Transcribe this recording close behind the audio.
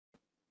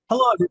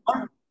Hello,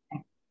 everyone.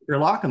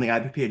 Locke. I'm the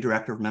IBPA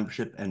Director of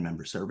Membership and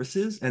Member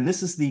Services, and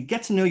this is the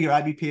Get to Know Your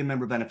IBPA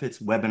Member Benefits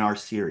webinar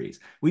series.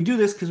 We do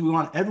this because we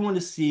want everyone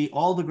to see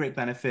all the great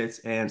benefits,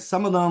 and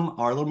some of them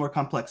are a little more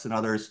complex than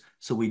others,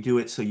 so we do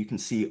it so you can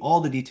see all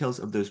the details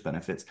of those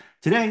benefits.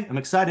 Today, I'm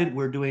excited.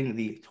 We're doing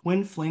the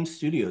Twin Flame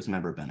Studios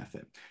member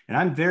benefit, and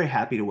I'm very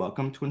happy to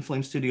welcome Twin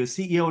Flame Studios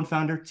CEO and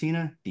founder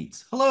Tina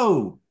Dietz.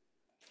 Hello.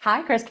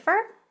 Hi, Christopher.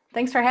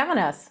 Thanks for having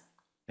us.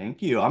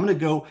 Thank you. I'm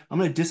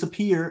gonna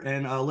disappear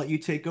and I'll let you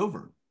take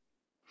over.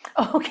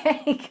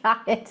 Okay,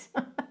 got it.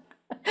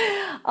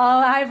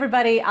 Hi,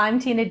 everybody. I'm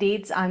Tina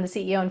Dietz. I'm the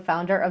CEO and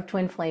founder of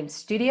Twin Flame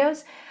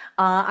Studios.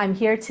 I'm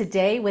here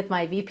today with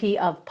my VP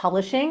of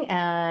Publishing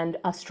and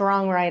a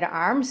strong right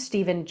arm,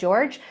 Stephen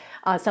George.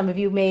 Some of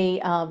you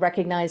may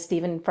recognize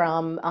Stephen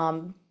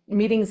from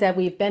meetings that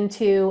we've been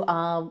to,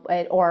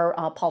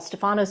 or Paul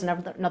Stefano's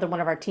another one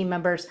of our team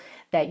members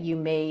that you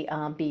may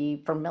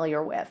be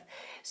familiar with.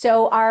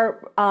 So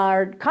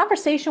our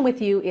conversation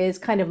with you is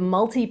kind of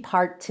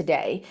multi-part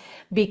today,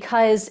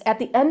 because at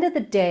the end of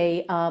the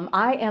day,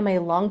 I am a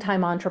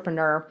longtime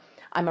entrepreneur.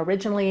 I'm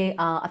originally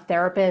a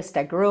therapist.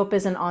 I grew up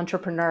as an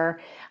entrepreneur.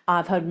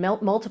 I've had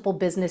multiple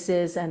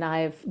businesses, and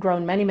I've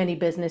grown many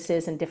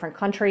businesses in different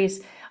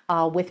countries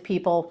with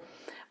people.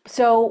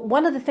 So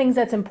one of the things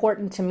that's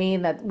important to me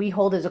and that we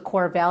hold as a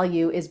core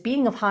value is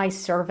being of high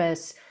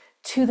service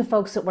to the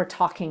folks that we're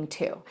talking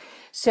to.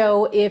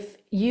 So if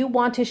you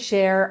want to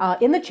share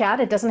in the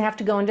chat, it doesn't have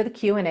to go into the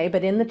Q&A,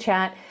 but in the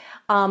chat,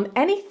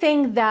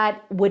 anything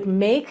that would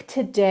make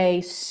today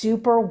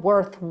super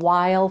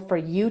worthwhile for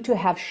you to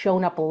have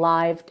shown up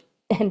live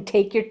and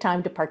take your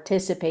time to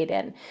participate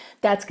in,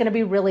 that's going to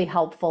be really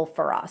helpful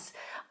for us.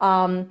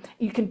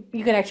 You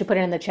can actually put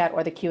it in the chat,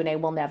 or the Q&A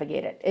will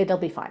navigate it. It'll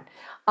be fine.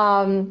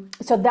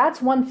 So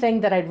that's one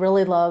thing that I'd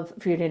really love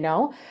for you to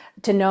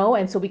know,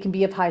 and so we can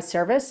be of high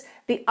service.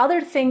 The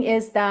other thing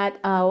is that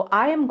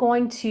I am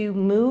going to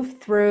move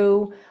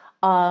through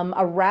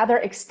a rather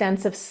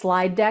extensive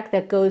slide deck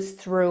that goes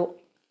through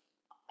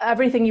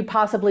everything you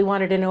possibly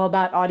wanted to know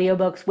about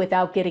audiobooks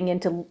without getting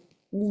into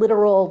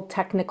literal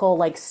technical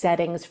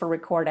settings for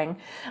recording.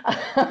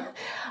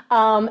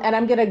 And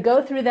I'm going to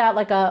go through that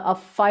like a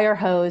fire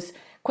hose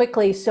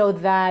quickly so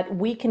that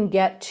we can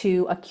get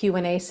to a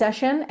Q&A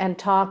session and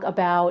talk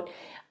about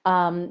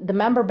the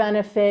member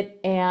benefit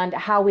and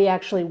how we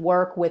actually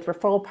work with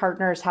referral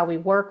partners, how we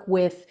work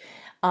with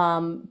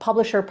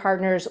publisher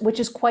partners, which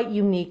is quite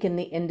unique in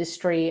the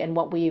industry and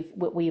what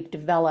we've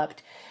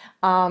developed.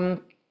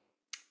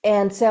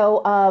 And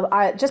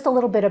so just a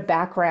little bit of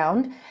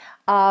background.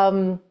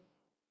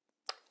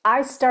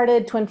 I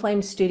started Twin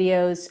Flame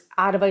Studios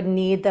out of a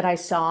need that I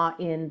saw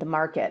in the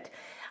market.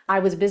 I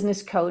was a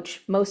business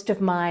coach. Most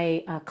of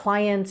my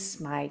clients,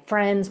 my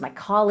friends, my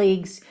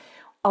colleagues,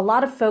 a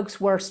lot of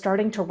folks were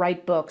starting to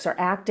write books or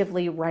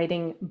actively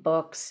writing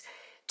books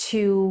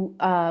to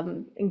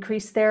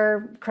increase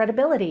their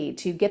credibility,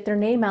 to get their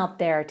name out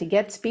there, to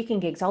get speaking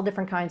gigs, all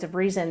different kinds of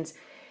reasons.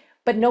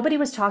 But nobody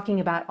was talking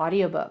about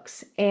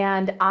audiobooks.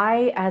 And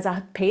I, as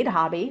a paid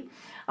hobby,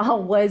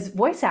 was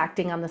voice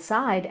acting on the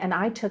side, and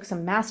I took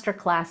some master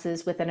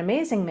classes with an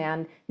amazing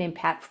man named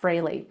Pat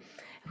Fraley,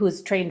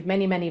 who's trained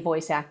many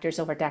voice actors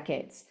over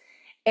decades.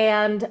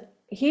 And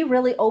he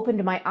really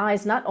opened my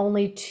eyes not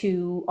only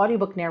to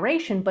audiobook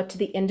narration, but to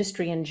the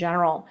industry in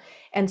general.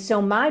 And so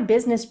my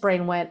business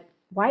brain went,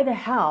 why the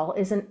hell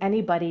isn't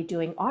anybody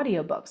doing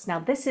audiobooks? Now,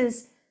 this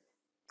is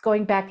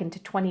going back into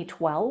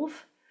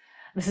 2012.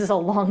 This is a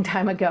long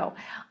time ago,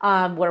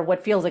 or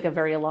what feels like a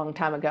very long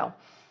time ago.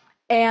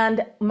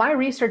 And my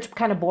research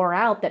kind of bore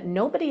out that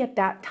nobody at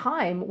that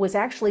time was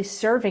actually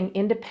serving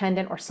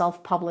independent or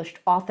self-published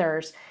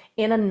authors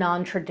in a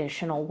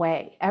non-traditional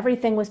way.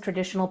 Everything was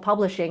traditional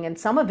publishing, and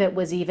some of it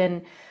was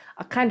even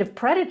a kind of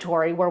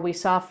predatory, where we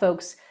saw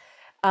folks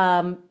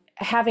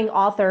having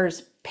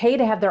authors pay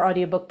to have their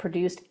audiobook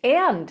produced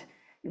and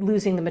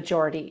losing the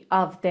majority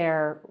of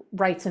their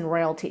rights and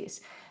royalties.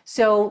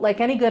 So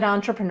like any good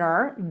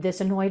entrepreneur,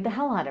 this annoyed the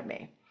hell out of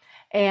me.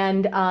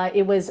 And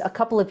it was a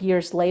couple of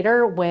years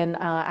later when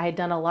I had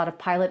done a lot of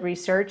pilot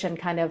research and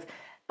kind of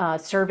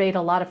surveyed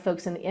a lot of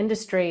folks in the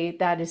industry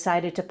that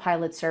decided to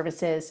pilot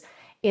services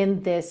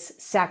in this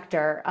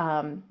sector,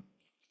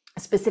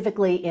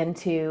 specifically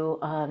into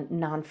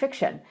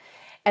nonfiction.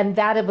 And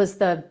that was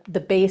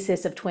the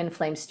basis of Twin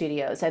Flame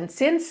Studios. And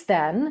since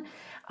then,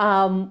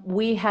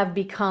 we have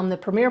become the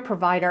premier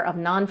provider of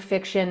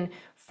nonfiction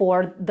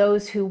for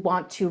those who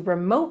want to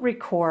remote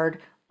record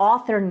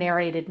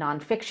author-narrated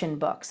nonfiction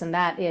books. And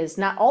that is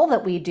not all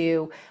that we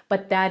do,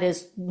 but that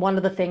is one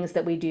of the things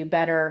that we do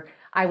better,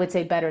 I would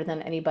say better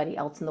than anybody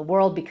else in the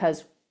world,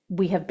 because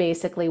we have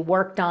basically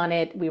worked on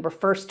it. We were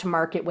first to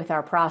market with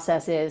our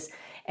processes,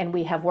 and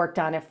we have worked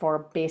on it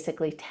for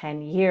basically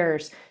 10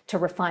 years to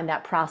refine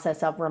that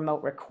process of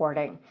remote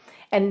recording.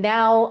 And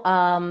now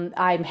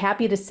I'm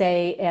happy to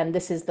say, and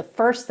this is the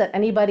first that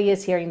anybody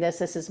is hearing this,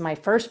 this is my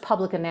first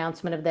public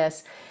announcement of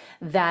this,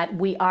 that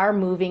we are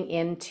moving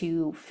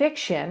into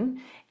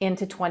fiction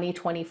into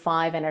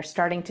 2025 and are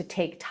starting to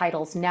take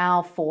titles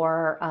now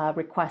for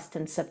request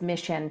and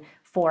submission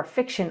for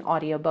fiction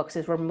audiobooks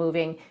as we're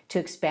moving to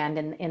expand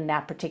in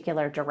that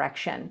particular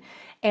direction.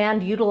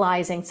 And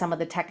utilizing some of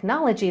the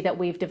technology that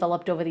we've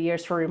developed over the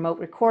years for remote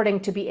recording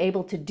to be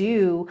able to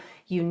do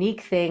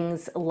unique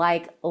things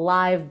like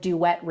live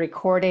duet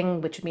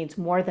recording, which means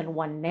more than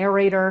one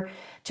narrator,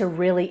 to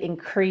really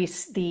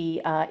increase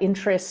the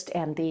interest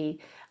and the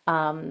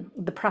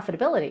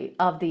profitability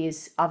of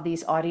these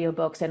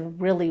audiobooks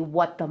and really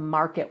what the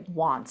market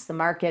wants. The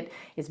market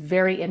is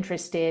very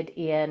interested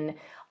in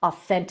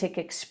authentic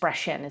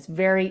expression, is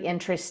very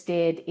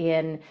interested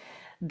in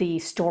the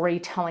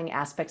storytelling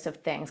aspects of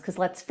things. Because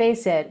let's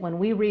face it, when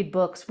we read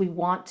books, we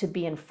want to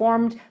be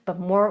informed, but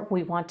more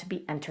we want to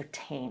be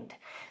entertained.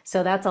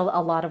 So that's a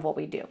lot of what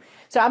we do.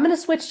 So I'm going to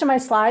switch to my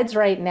slides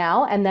right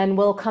now, and then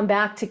we'll come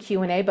back to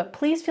Q&A, but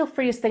please feel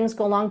free as things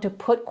go along to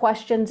put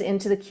questions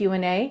into the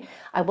Q&A.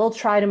 I will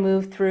try to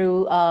move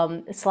through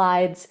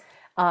slides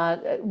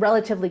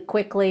relatively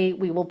quickly.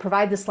 We will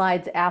provide the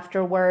slides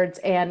afterwards,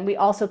 and we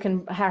also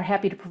are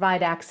happy to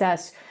provide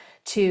access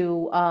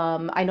to,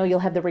 I know you'll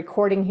have the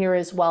recording here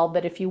as well,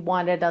 but if you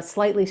wanted a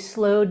slightly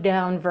slowed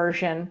down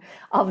version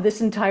of this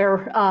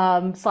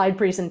entire slide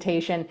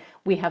presentation,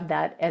 we have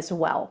that as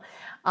well.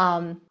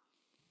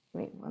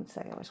 Wait one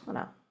second, I just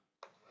wanna.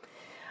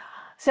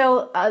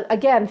 So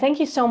again, thank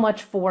you so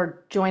much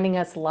for joining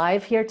us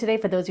live here today,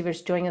 for those of you who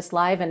are joining us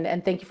live,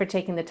 and thank you for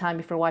taking the time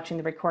before watching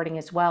the recording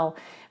as well.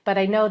 But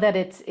I know that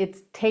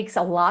it takes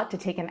a lot to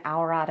take an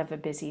hour out of a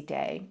busy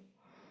day.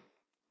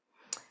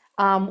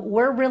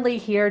 We're really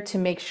here to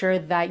make sure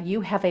that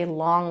you have a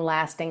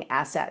long-lasting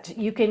asset.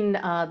 You can,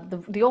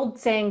 the old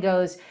saying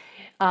goes,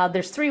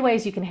 there's 3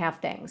 ways you can have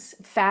things: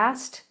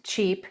 fast,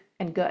 cheap,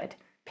 and good.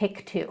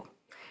 Pick 2.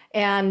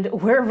 And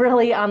we're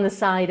really on the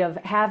side of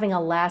having a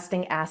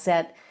lasting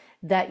asset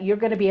that you're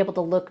going to be able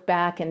to look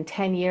back in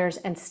 10 years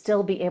and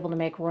still be able to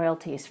make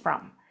royalties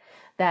from.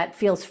 That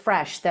feels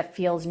fresh, that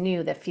feels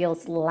new, that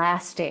feels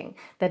lasting,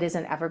 that is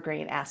an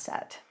evergreen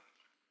asset.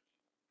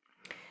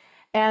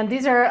 And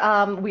these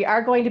are, we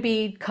are going to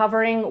be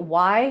covering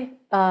why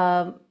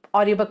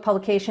audiobook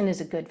publication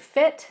is a good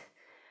fit.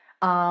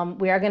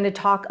 We are going to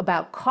talk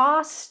about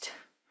cost.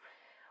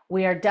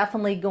 We are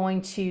definitely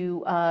going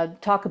to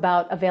talk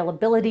about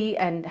availability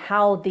and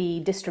how the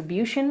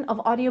distribution of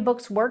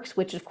audiobooks works,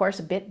 which is of course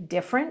a bit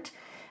different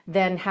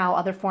than how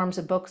other forms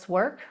of books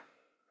work.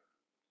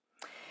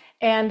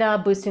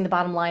 And boosting the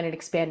bottom line and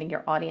expanding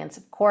your audience.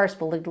 Of course,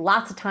 we'll leave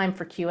lots of time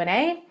for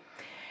Q&A.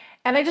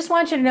 And I just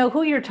want you to know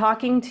who you're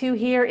talking to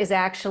here is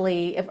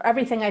actually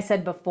everything I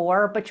said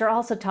before, but you're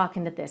also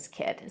talking to this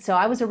kid. So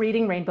I was a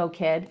Reading Rainbow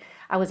kid.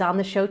 I was on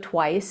the show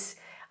twice.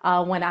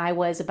 When I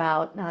was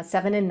about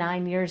 7 and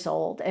 9 years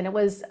old. And it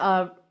was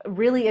a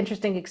really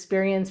interesting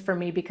experience for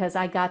me because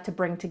I got to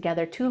bring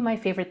together 2 of my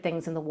favorite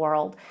things in the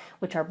world,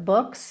 which are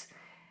books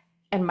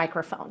and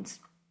microphones.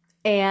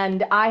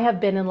 And I have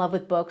been in love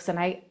with books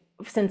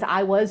since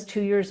I was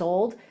 2 years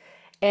old.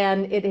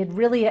 And it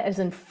really has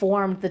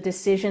informed the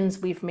decisions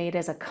we've made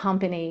as a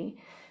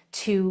company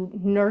to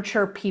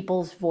nurture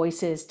people's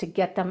voices, to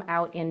get them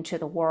out into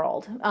the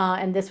world.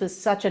 And this was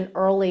such an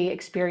early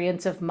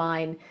experience of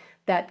mine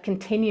that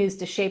continues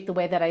to shape the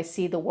way that I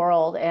see the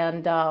world.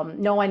 And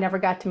no, I never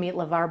got to meet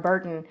LeVar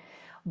Burton,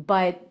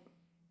 but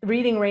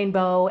Reading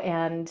Rainbow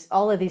and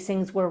all of these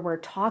things where we're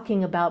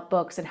talking about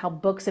books and how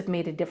books have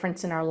made a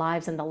difference in our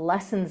lives and the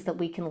lessons that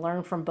we can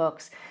learn from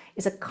books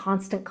is a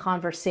constant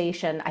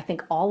conversation I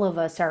think all of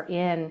us are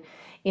in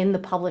the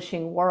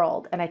publishing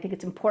world. And I think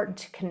it's important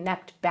to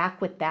connect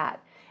back with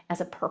that as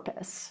a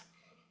purpose.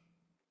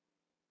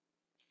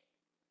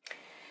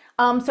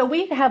 So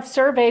we have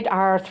surveyed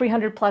our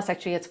 300 plus,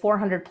 actually it's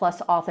 400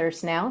 plus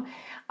authors now,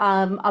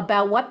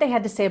 about what they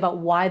had to say about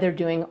why they're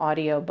doing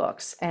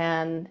audiobooks.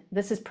 And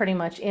this is pretty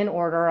much in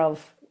order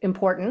of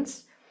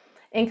importance.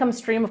 Income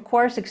stream, of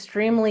course,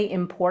 extremely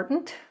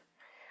important.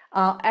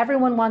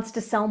 Everyone wants to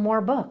sell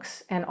more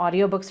books, and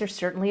audiobooks are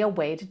certainly a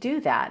way to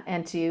do that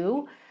and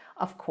to,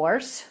 of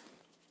course,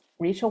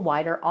 reach a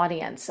wider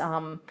audience.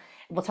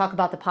 We'll talk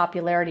about the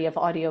popularity of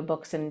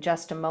audiobooks in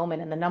just a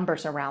moment and the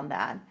numbers around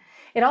that.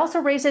 It also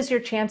raises your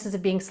chances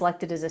of being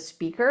selected as a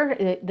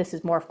speaker. This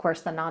is more, of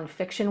course, the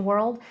nonfiction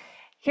world.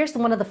 Here's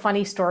one of the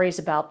funny stories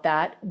about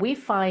that. We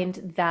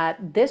find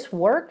that this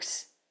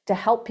works to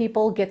help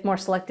people get more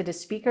selected as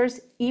speakers,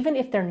 even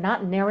if they're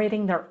not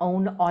narrating their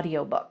own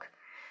audiobook.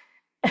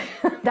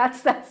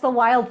 That's the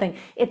wild thing.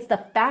 It's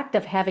the fact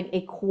of having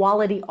a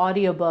quality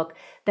audiobook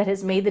that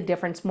has made the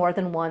difference more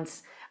than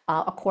once,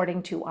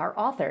 according to our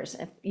authors.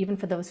 And even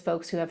for those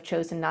folks who have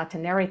chosen not to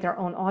narrate their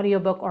own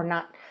audiobook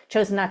or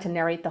chosen not to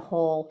narrate the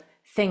whole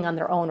thing on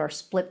their own or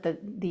split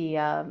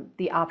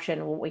the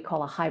option, what we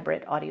call a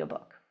hybrid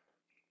audiobook.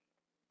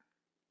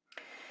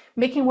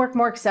 Making work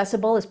more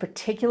accessible is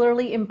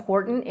particularly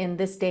important in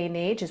this day and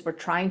age as we're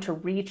trying to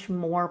reach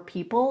more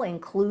people,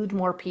 include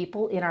more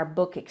people in our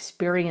book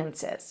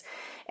experiences.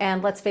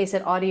 And let's face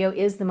it, audio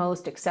is the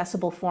most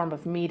accessible form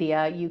of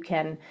media. You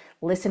can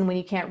listen when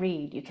you can't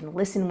read, you can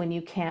listen when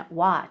you can't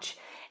watch.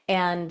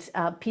 And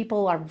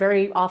people are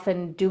very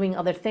often doing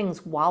other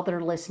things while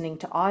they're listening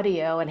to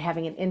audio and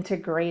having an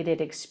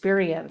integrated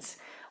experience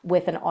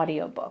with an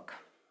audiobook.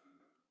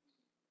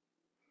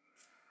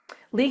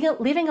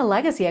 Leaving a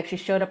legacy actually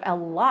showed up a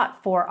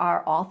lot for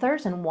our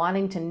authors and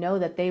wanting to know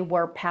that they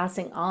were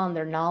passing on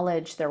their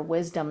knowledge, their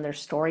wisdom, their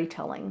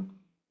storytelling.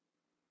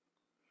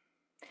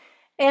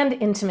 And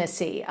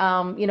intimacy.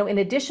 In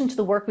addition to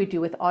the work we do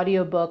with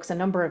audiobooks, a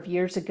number of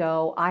years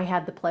ago, I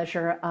had the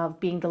pleasure of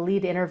being the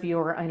lead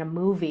interviewer in a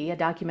movie, a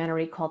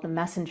documentary called The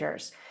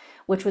Messengers,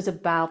 which was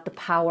about the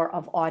power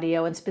of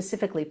audio and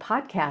specifically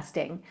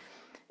podcasting.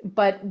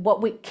 But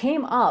what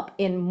came up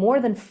in more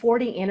than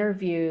 40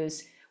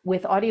 interviews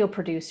with audio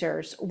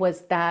producers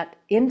was that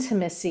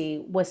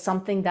intimacy was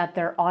something that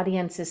their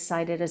audiences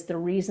cited as the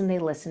reason they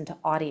listen to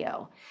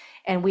audio.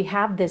 And we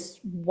have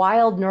this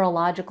wild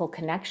neurological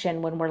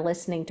connection when we're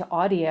listening to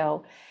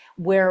audio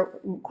where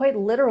quite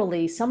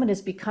literally someone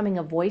is becoming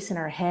a voice in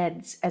our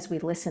heads as we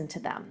listen to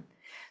them.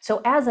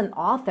 So as an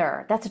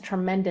author, that's a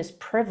tremendous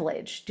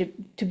privilege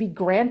to be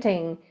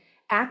granting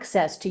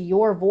access to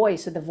your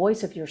voice or the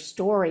voice of your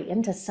story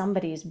into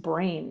somebody's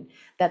brain,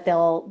 that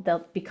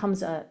they'll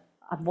becomes a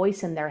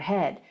voice in their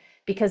head,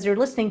 because they're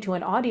listening to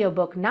an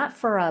audiobook not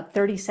for a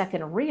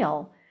 30-second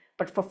reel,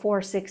 but for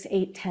 4, 6,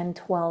 8, 10,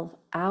 12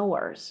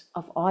 hours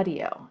of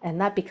audio, and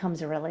that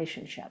becomes a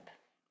relationship.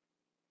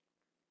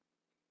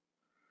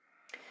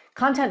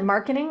 Content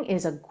marketing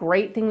is a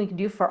great thing we can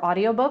do for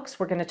audiobooks.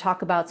 We're going to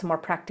talk about some more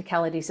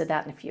practicalities of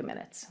that in a few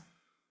minutes.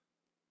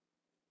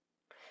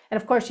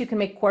 And of course, you can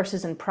make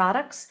courses and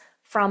products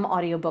from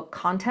audiobook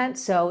content.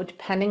 So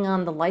depending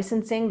on the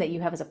licensing that you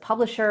have as a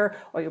publisher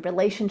or your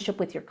relationship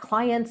with your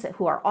clients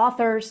who are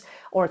authors,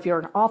 or if you're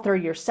an author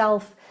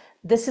yourself,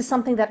 this is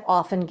something that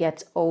often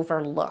gets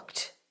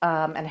overlooked.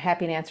 And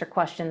happy to answer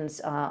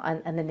questions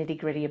and the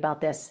nitty-gritty about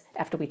this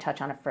after we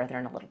touch on it further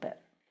in a little bit.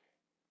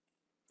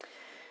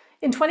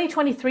 In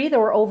 2023, there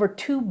were over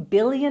 $2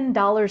 billion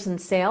in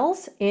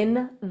sales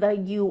in the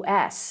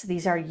US.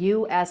 These are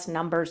US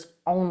numbers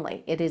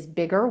only. It is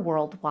bigger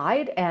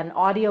worldwide, and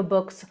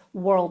audiobooks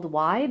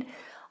worldwide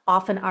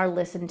often are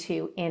listened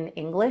to in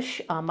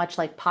English. Much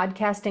like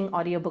podcasting,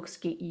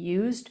 audiobooks get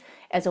used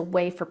as a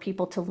way for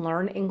people to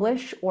learn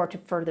English or to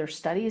further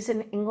studies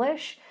in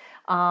English.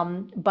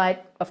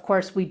 But of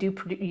course,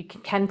 you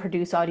can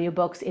produce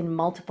audiobooks in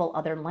multiple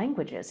other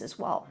languages as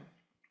well.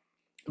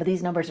 But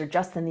these numbers are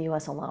just in the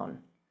US alone.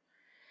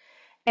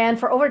 And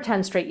for over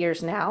 10 straight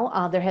years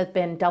now, there has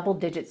been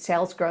double-digit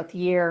sales growth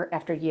year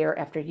after year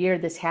after year.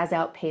 This has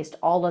outpaced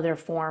all other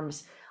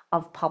forms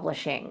of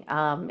publishing.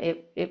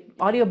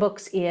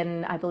 Audiobooks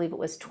in, I believe it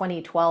was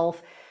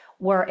 2012,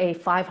 were a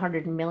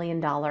 $500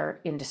 million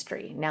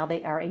industry. Now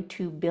they are a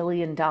 $2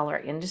 billion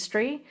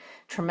industry.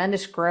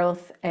 Tremendous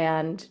growth,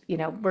 and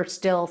we're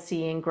still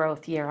seeing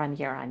growth year on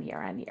year on year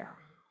on year.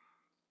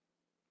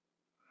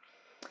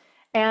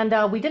 And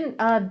we didn't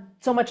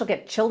so much look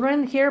at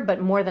children here, but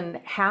more than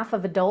half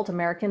of adult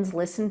Americans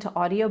listen to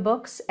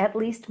audiobooks at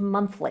least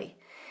monthly.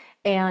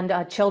 And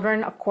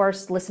children, of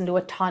course, listen to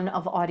a ton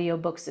of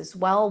audiobooks as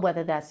well,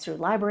 whether that's through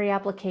library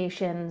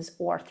applications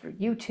or through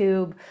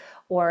YouTube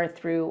or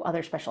through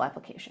other special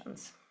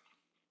applications.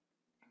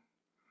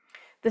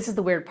 This is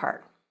the weird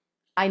part.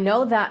 I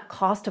know that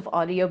cost of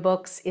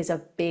audiobooks is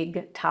a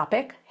big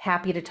topic.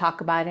 Happy to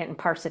talk about it and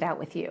parse it out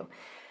with you.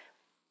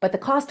 But the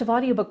cost of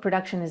audiobook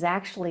production is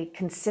actually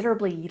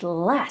considerably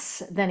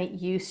less than it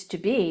used to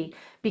be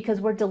because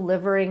we're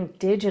delivering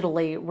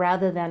digitally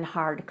rather than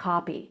hard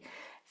copy.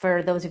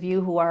 For those of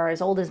you who are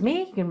as old as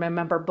me, you can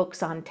remember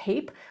books on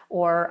tape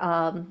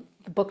or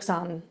books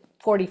on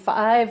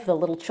 45, the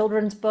little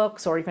children's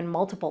books, or even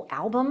multiple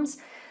albums.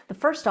 The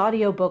first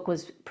audiobook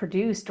was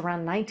produced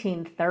around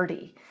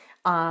 1930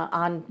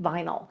 on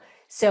vinyl.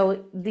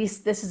 So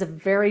this is a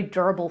very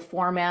durable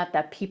format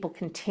that people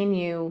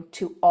continue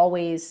to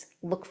always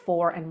look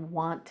for and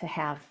want to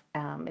have.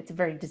 It's a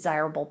very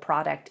desirable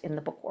product in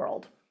the book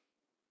world.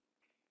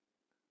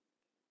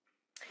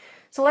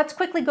 So let's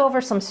quickly go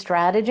over some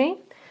strategy.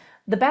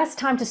 The best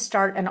time to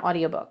start an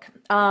audiobook.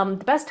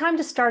 The best time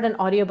to start an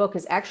audiobook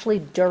is actually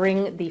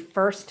during the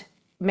first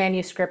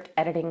manuscript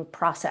editing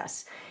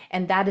process.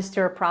 And that is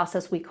through a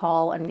process we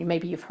call, and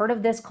maybe you've heard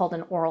of this, called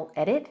an oral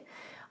edit.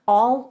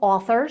 All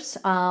authors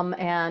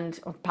and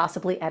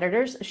possibly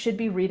editors should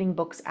be reading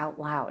books out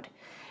loud.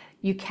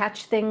 You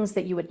catch things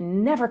that you would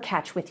never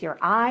catch with your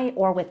eye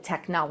or with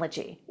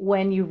technology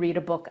when you read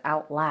a book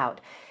out loud.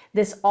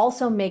 This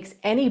also makes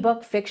any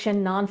book,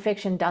 fiction,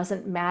 nonfiction,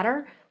 doesn't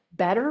matter,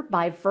 better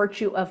by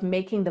virtue of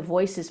making the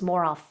voices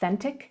more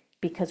authentic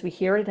because we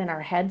hear it in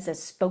our heads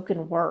as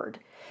spoken word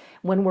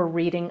when we're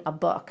reading a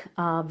book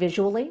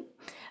visually.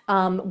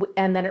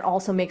 And then it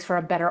also makes for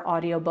a better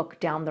audiobook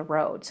down the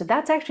road. So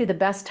that's actually the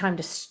best time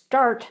to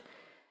start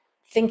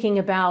thinking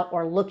about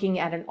or looking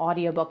at an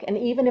audiobook. And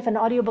even if an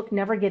audiobook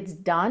never gets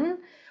done,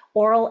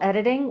 oral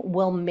editing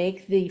will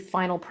make the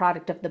final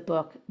product of the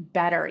book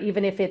better,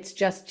 even if it's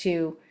just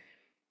to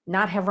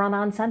not have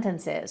run-on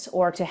sentences,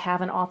 or to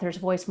have an author's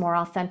voice more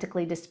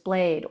authentically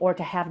displayed, or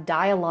to have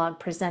dialogue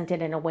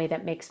presented in a way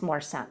that makes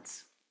more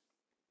sense.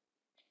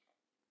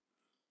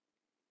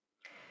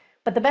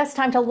 But the best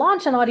time to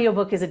launch an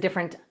audiobook is a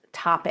different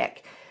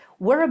topic.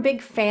 We're a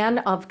big fan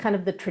of kind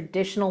of the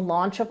traditional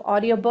launch of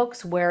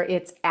audiobooks, where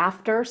it's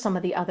after some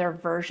of the other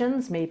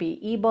versions, maybe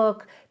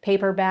ebook,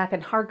 paperback,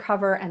 and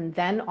hardcover, and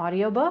then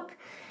audiobook.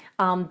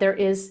 There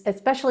is,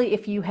 especially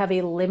if you have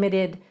a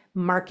limited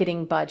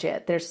marketing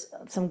budget, there's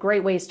some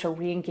great ways to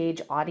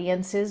re-engage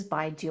audiences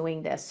by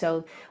doing this.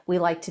 So we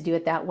like to do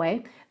it that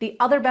way. The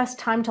other best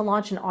time to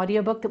launch an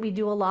audiobook that we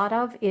do a lot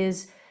of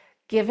is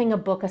giving a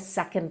book a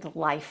second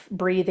life,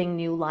 breathing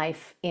new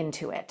life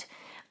into it.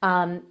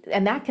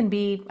 And that can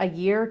be a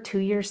year, 2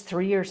 years,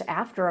 3 years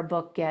after a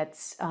book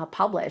gets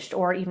published,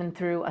 or even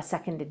through a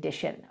second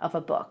edition of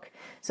a book.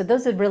 So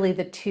those are really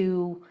the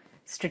two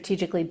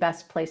strategically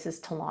best places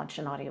to launch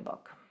an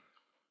audiobook.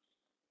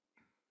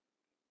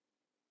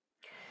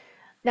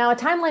 Now, a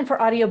timeline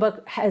for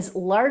audiobook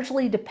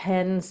largely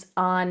depends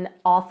on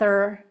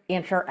author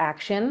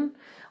interaction,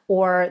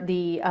 or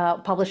the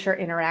publisher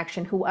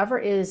interaction, whoever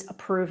is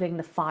approving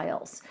the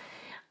files.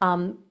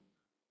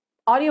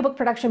 Audiobook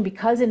production,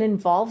 because it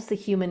involves the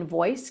human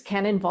voice,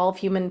 can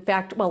involve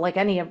like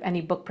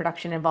any book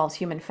production involves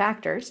human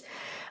factors.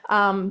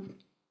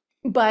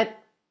 But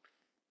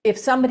if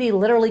somebody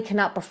literally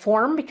cannot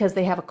perform because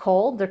they have a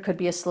cold, there could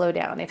be a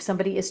slowdown. If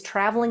somebody is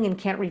traveling and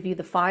can't review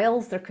the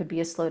files, there could be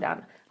a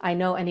slowdown. I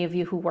know any of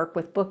you who work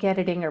with book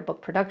editing or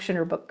book production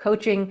or book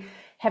coaching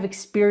have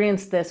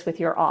experienced this with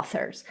your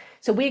authors.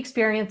 So we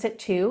experience it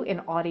too in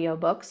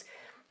audiobooks.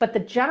 But the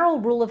general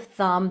rule of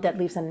thumb that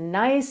leaves a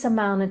nice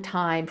amount of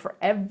time for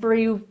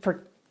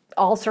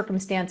all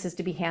circumstances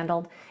to be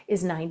handled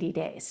is 90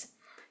 days.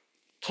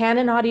 Can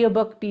an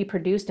audiobook be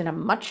produced in a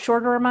much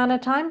shorter amount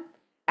of time?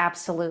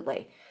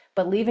 Absolutely.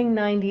 But leaving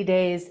 90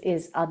 days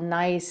is a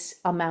nice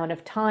amount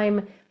of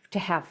time to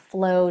have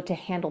flow, to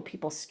handle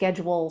people's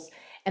schedules.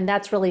 And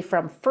that's really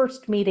from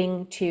first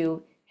meeting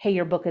to, hey,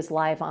 your book is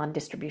live on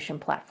distribution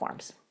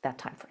platforms, that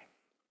time frame.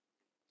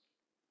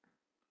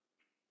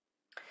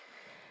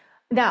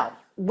 Now,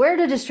 where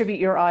to distribute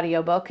your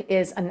audiobook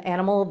is an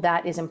animal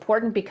that is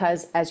important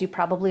because, as you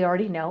probably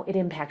already know, it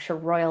impacts your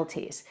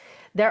royalties.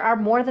 There are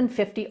more than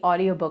 50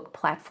 audiobook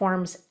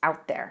platforms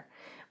out there.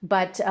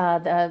 But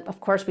of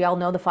course, we all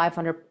know the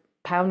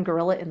 500-pound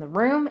gorilla in the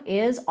room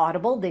is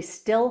Audible. They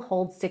still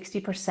hold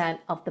 60%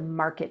 of the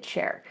market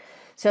share.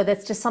 So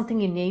that's just something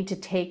you need to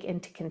take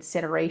into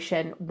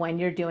consideration when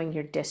you're doing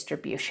your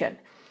distribution.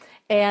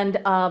 And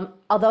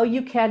although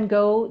you can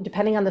go,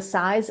 depending on the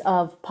size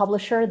of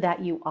publisher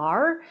that you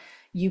are,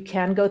 you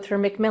can go through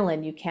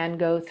Macmillan, you can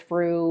go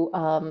through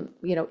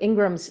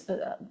Ingram's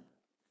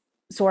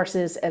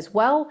sources as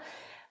well.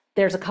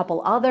 There's a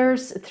couple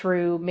others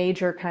through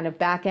major kind of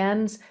back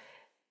ends.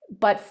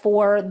 But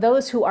for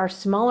those who are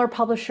smaller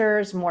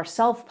publishers, more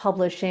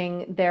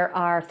self-publishing, there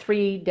are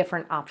 3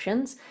 different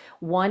options.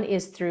 One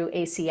is through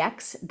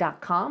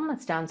acx.com.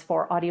 It stands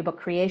for Audiobook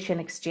Creation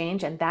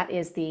Exchange, and that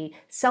is the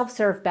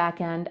self-serve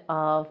backend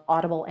of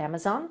Audible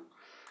Amazon,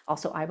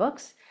 also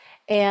iBooks.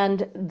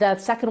 And the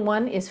second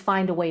one is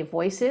Findaway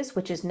Voices,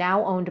 which is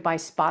now owned by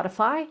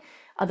Spotify,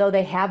 although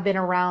they have been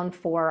around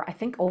for, I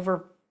think,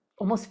 over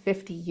almost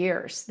 50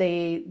 years.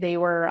 They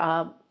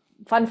were,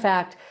 fun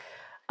fact,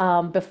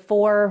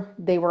 before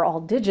they were all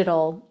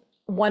digital,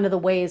 one of the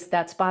ways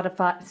that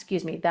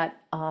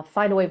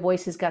Findaway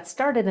Voices got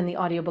started in the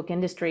audiobook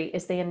industry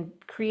is they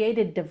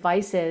created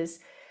devices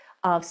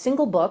of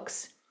single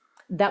books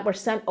that were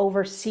sent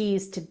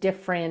overseas to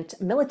different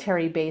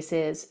military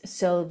bases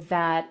so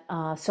that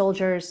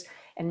soldiers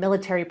and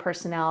military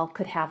personnel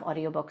could have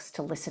audiobooks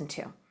to listen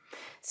to.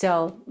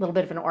 So a little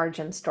bit of an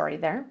origin story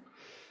there.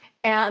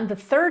 And the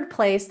third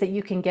place that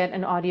you can get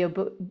an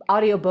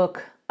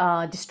audiobook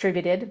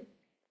distributed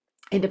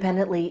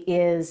independently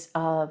is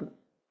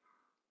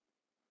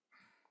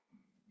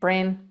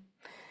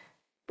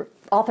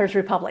Authors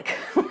Republic.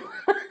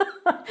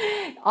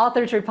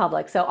 Authors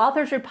Republic. So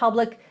Authors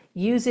Republic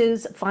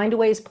uses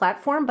Findaway's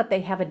platform, but they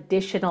have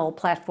additional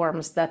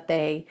platforms that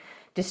they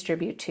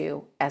distribute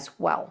to as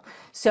well.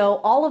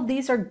 So all of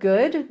these are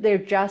good. They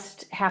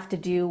just have to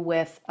do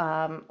with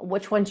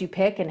which ones you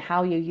pick and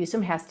how you use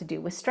them has to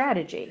do with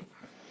strategy.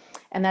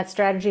 And that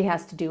strategy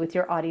has to do with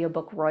your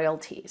audiobook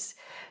royalties.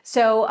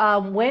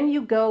 So when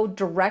you go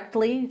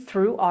directly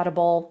through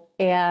Audible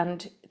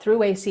and through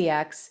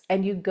ACX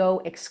and you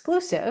go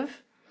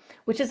exclusive,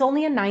 which is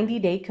only a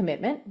 90-day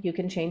commitment, you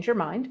can change your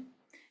mind.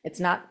 It's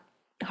not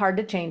hard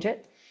to change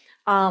it.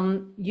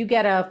 You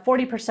get a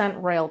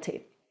 40%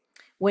 royalty.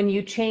 When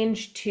you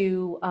change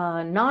to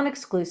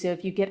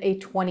non-exclusive, you get a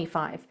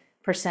 25%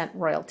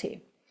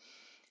 royalty.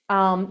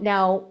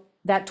 Now,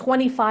 That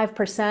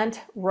 25%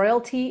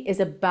 royalty is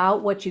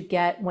about what you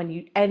get when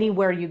you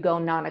anywhere you go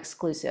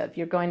non-exclusive.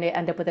 You're going to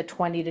end up with a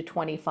 20 to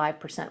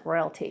 25%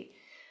 royalty.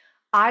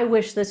 I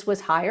wish this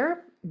was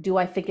higher. Do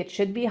I think it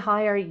should be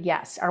higher?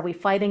 Yes. Are we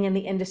fighting in the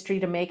industry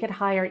to make it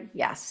higher?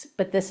 Yes.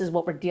 But this is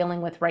what we're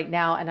dealing with right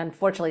now. And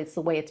unfortunately, it's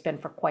the way it's been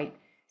for quite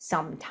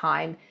some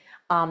time.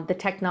 The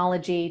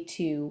technology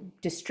to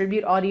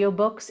distribute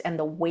audiobooks and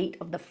the weight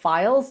of the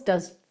files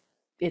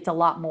it's a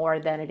lot more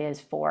than it is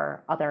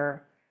for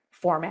other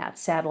formats,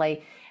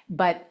 sadly.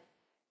 But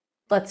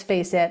let's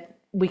face it,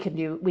 we can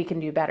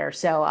do better.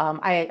 So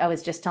I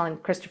was just telling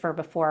Christopher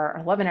before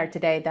our webinar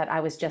today that I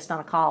was just on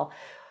a call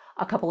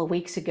a couple of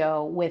weeks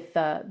ago with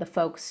the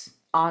folks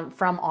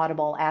from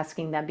Audible,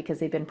 asking them because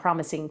they've been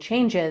promising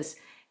changes,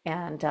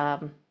 and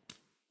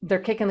they're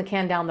kicking the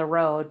can down the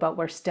road, but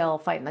we're still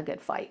fighting the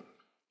good fight.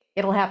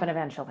 It'll happen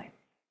eventually.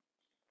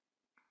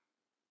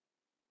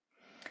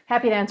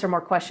 Happy to answer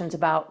more questions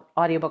about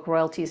audiobook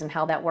royalties and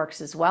how that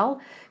works as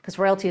well, because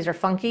royalties are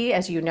funky,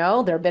 as you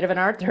know. They're a bit of an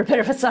art, they're a bit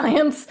of a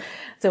science,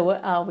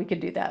 so we could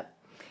do that.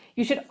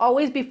 You should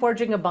always be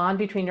forging a bond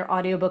between your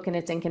audiobook and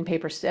its ink and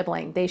paper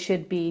sibling. They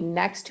should be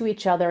next to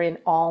each other in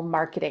all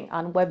marketing,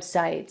 on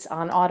websites,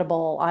 on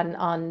Audible,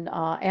 on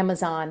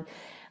Amazon,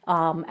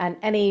 and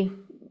any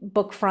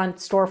book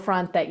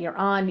storefront that you're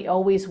on. You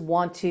always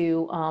want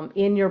to,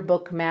 in your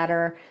book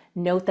matter,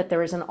 note that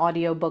there is an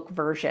audiobook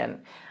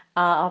version.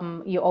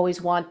 You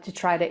always want to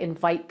try to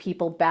invite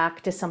people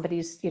back to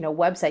somebody's,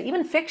 website,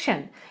 even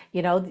fiction.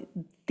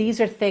 These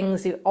are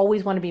things you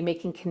always want to be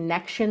making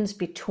connections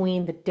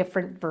between the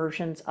different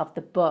versions of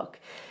the book.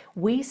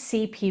 We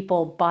see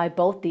people buy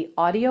both the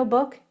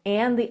audiobook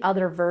and the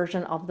other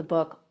version of the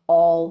book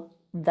all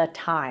the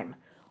time.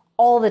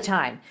 All the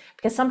time,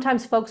 because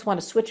sometimes folks want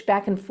to switch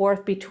back and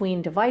forth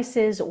between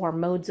devices or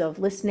modes of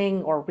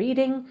listening or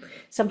reading.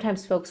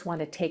 Sometimes folks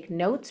want to take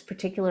notes,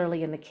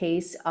 particularly in the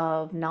case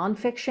of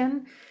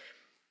nonfiction.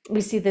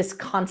 We see this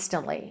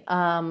constantly.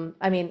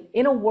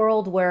 In a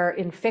world where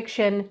in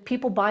fiction,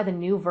 people buy the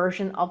new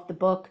version of the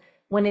book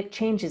when it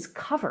changes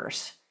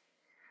covers.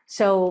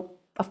 So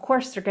of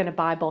course they're going to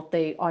buy both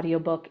the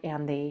audiobook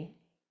and the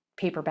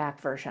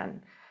paperback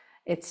version.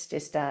 It's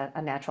just a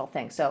natural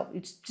thing. So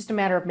it's just a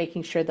matter of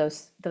making sure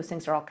those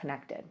things are all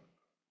connected.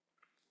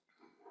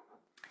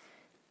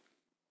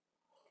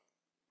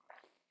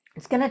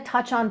 It's going to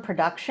touch on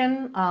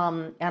production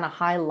at a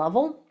high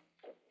level.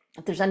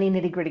 If there's any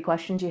nitty-gritty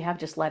questions you have,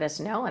 just let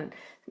us know. And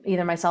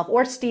either myself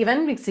or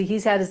Stephen, because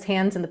he's had his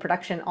hands in the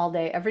production all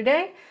day, every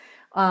day,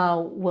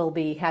 will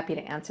be happy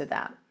to answer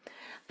that.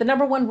 The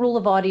number one rule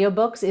of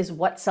audiobooks is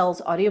what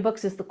sells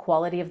audiobooks is the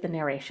quality of the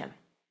narration.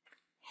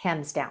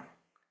 Hands down.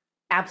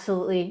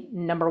 Absolutely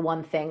number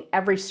one thing.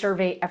 Every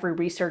survey, every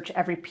research,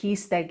 every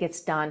piece that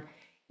gets done,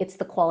 it's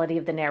the quality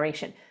of the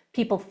narration.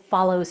 People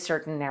follow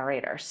certain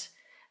narrators.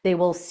 They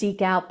will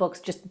seek out books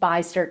just by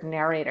certain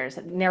narrators.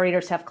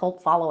 Narrators have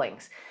cult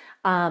followings.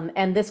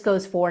 And this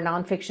goes for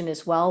nonfiction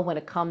as well when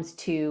it comes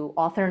to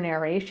author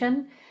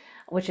narration,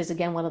 which is,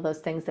 again, one of those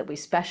things that we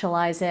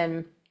specialize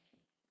in.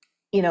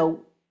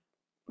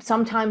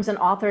 Sometimes an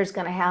author is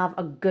going to have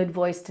a good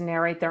voice to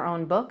narrate their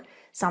own book.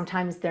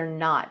 Sometimes they're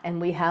not. And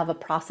we have a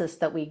process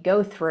that we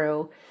go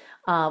through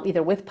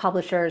either with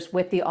publishers,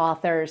 with the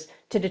authors,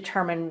 to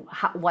determine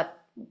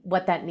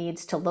what that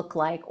needs to look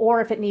like,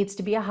 or if it needs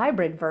to be a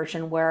hybrid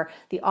version where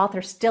the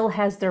author still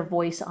has their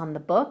voice on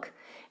the book,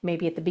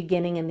 maybe at the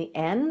beginning and the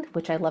end,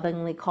 which I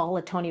lovingly call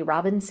a Tony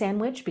Robbins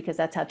sandwich, because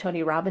that's how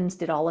Tony Robbins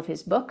did all of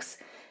his books,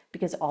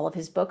 because all of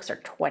his books are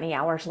 20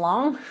 hours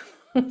long.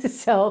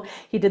 So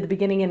he did the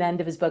beginning and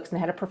end of his books and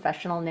had a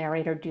professional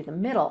narrator do the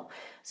middle.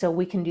 So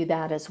we can do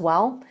that as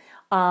well.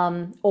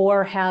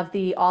 Or have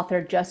the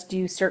author just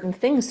do certain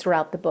things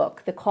throughout the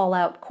book. The call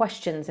out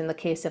questions in the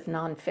case of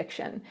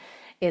nonfiction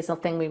is a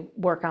thing we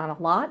work on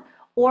a lot.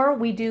 Or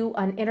we do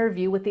an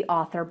interview with the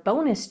author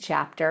bonus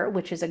chapter,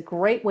 which is a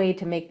great way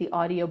to make the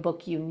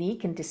audiobook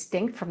unique and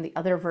distinct from the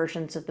other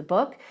versions of the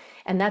book.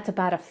 And that's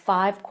about a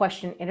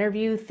 5-question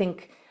interview.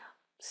 Think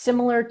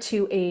similar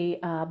to a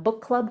book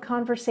club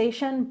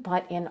conversation,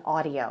 but in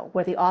audio,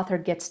 where the author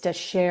gets to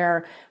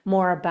share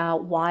more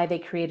about why they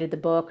created the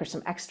book or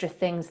some extra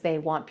things they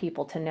want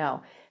people to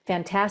know.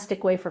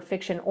 Fantastic way for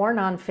fiction or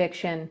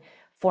nonfiction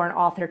for an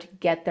author to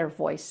get their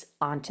voice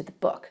onto the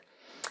book.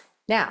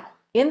 Now,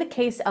 in the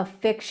case of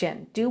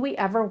fiction, do we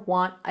ever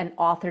want an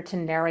author to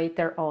narrate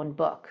their own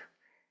book?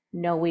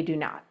 No, we do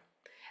not.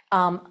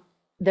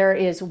 There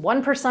is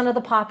 1% of the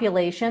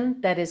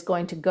population that is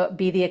going to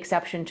be the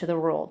exception to the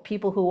rule.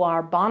 People who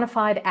are bona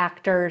fide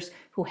actors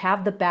who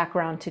have the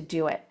background to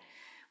do it.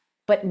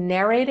 But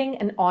narrating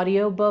an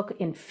audiobook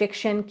in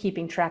fiction,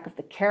 keeping track of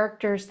the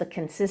characters, the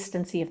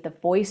consistency of the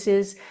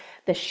voices,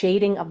 the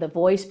shading of the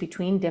voice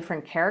between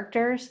different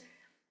characters,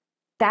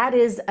 that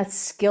is a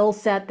skill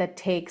set that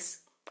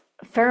takes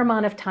a fair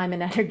amount of time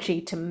and energy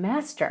to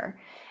master.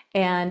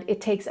 And it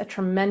takes a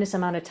tremendous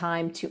amount of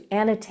time to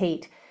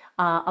annotate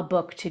a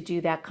book to do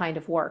that kind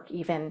of work,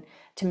 even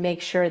to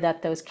make sure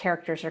that those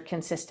characters are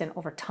consistent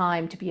over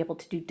time, to be able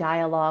to do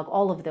dialogue,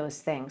 all of those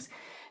things.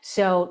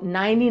 So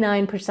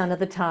 99% of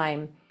the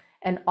time,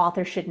 an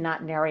author should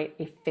not narrate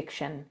a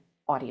fiction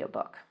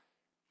audiobook.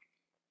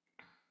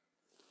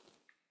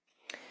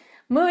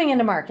 Moving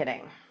into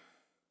marketing.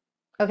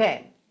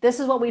 Okay, this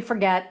is what we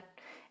forget.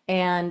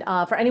 And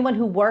for anyone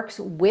who works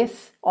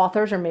with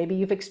authors, or maybe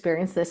you've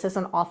experienced this as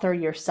an author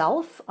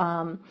yourself,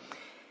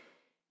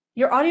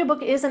 your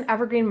audiobook is an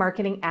evergreen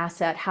marketing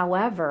asset.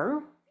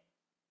 However,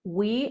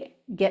 we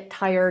get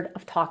tired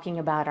of talking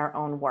about our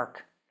own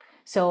work.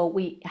 So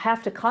we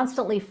have to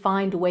constantly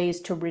find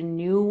ways to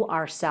renew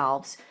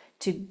ourselves,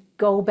 to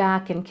go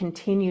back and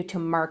continue to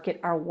market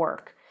our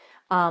work.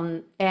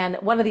 And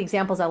one of the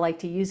examples I like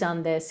to use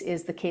on this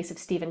is the case of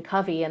Stephen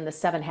Covey and the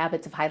 7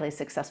 Habits of Highly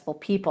Successful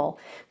People.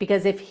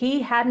 Because if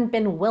he hadn't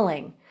been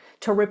willing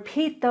to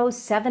repeat those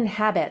 7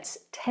 habits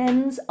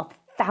tens of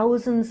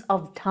thousands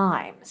of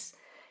times,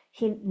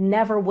 he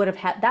never would have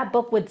had, that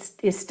book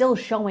is still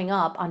showing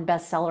up on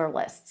bestseller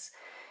lists.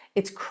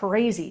 It's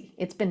crazy.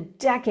 It's been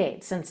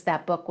decades since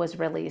that book was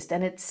released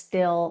and it's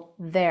still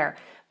there.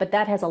 But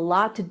that has a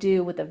lot to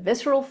do with the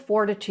visceral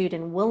fortitude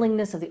and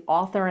willingness of the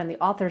author and the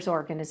author's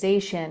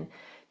organization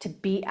to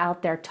be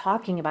out there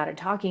talking about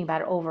it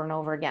over and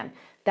over again.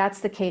 That's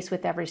the case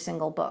with every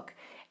single book.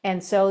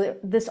 And so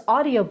this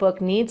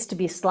audiobook needs to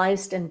be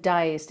sliced and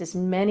diced as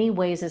many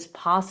ways as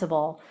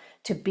possible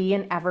to be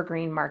an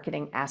evergreen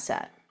marketing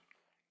asset.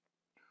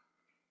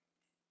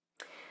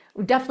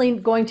 We're definitely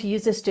going to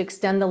use this to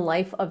extend the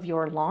life of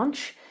your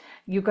launch.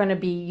 You're going to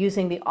be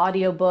using the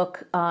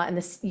audiobook, and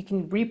this, you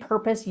can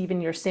repurpose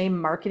even your same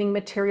marketing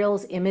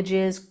materials,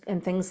 images,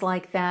 and things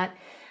like that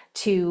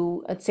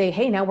to say,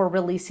 hey, now we're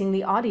releasing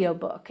the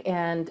audiobook,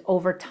 and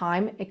over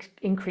time,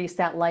 increase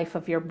that life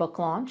of your book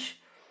launch.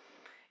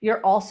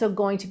 You're also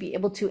going to be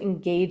able to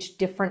engage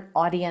different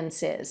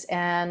audiences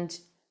and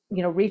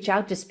reach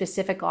out to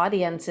specific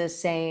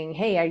audiences saying,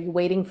 hey, are you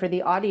waiting for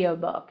the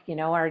audiobook?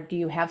 Or do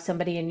you have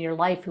somebody in your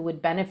life who would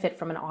benefit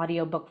from an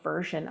audiobook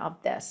version of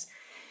this?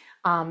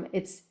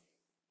 It's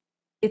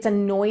a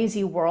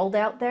noisy world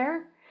out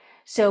there.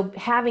 So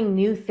having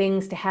new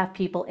things to have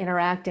people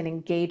interact and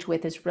engage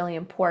with is really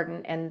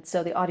important. And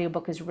so the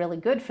audiobook is really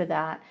good for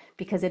that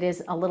because it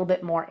is a little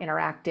bit more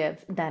interactive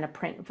than a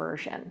print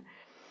version.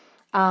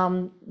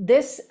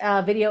 This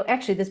video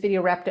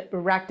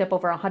racked up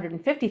over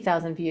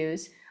 150,000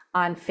 views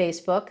on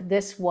Facebook.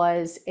 This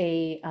was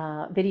a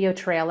video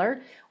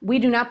trailer. We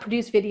do not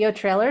produce video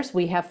trailers.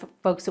 We have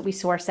folks that we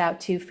source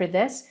out to for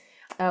this.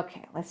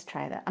 Okay, let's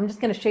try that. I'm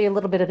just going to show you a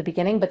little bit of the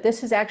beginning, but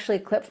this is actually a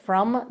clip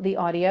from the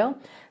audio.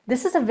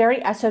 This is a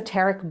very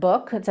esoteric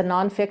book. It's a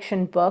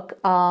nonfiction book.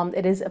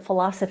 It is a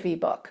philosophy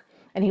book,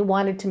 and he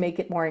wanted to make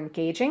it more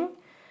engaging.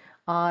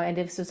 And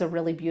this is a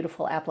really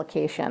beautiful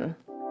application.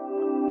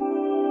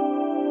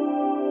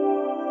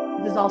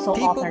 This is also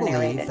People author believe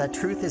narrated. that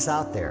truth is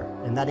out there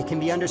and that it can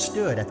be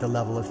understood at the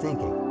level of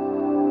thinking.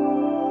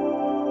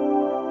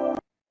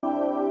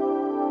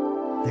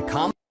 The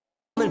common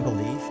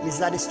belief is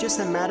that it's just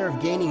a matter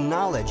of gaining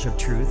knowledge of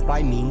truth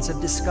by means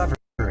of discovery.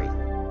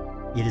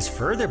 It is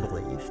further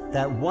believed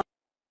that one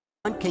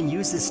can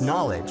use this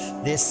knowledge,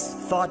 this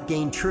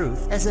thought-gained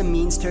truth, as a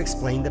means to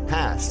explain the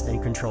past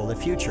and control the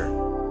future.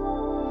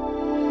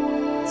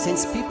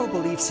 Since people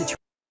believe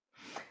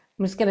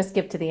I'm just going to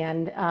skip to the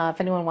end.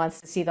 If anyone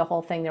wants to see the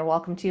whole thing, they're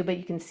welcome to, but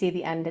you can see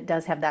the end. It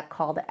does have that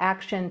call to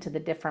action to the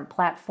different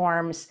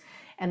platforms.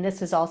 And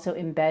this is also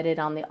embedded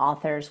on the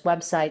author's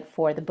website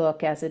for the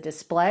book as a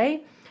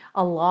display,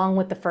 along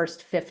with the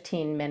first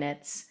 15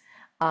 minutes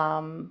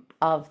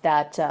of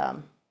that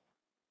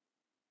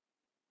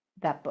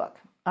book.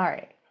 All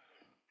right.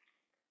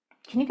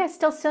 Can you guys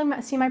still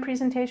see my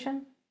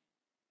presentation?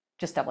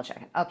 Just double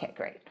checking. Okay,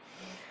 great.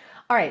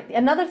 All right.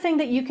 Another thing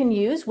that you can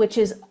use, which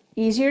is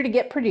easier to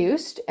get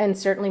produced and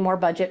certainly more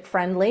budget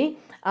friendly,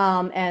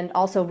 and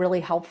also really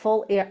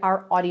helpful,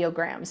 are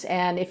audiograms.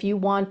 And if you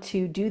want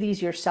to do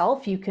these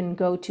yourself, you can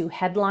go to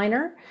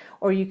Headliner,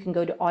 or you can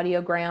go to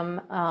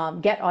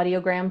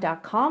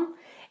getaudiogram.com,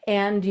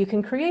 and you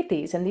can create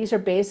these. And these are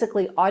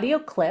basically audio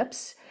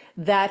clips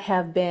that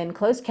have been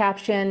closed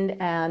captioned,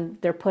 and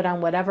they're put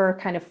on whatever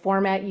kind of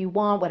format you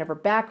want, whatever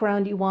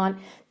background you want.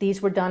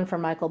 These were done for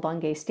Michael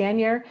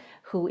Bungay-Stanier,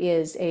 who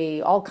is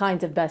all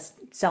kinds of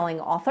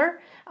best-selling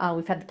author.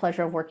 We've had the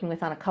pleasure of working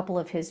with on a couple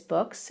of his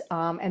books.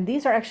 And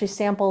these are actually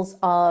samples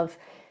of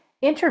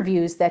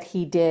interviews that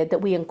he did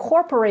that we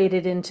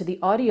incorporated into the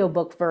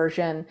audiobook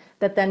version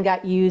that then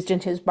got used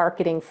into his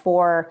marketing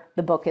for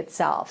the book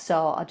itself.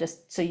 So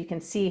so you can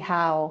see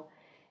how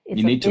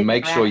you need to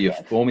make sure you're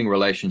forming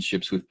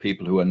relationships with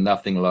people who are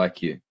nothing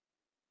like you.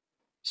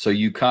 So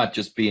you can't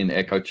just be in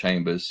echo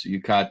chambers.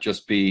 You can't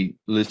just be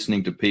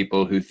listening to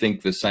people who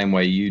think the same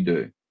way you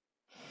do.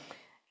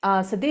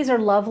 So these are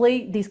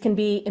lovely. These can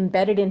be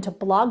embedded into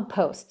blog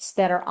posts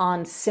that are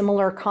on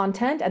similar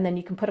content, and then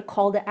you can put a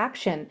call to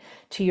action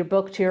to your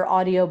book, to your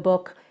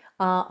audiobook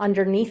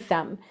underneath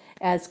them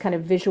as kind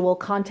of visual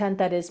content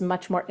that is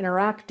much more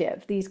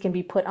interactive. These can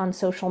be put on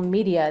social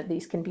media.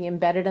 These can be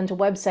embedded into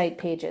website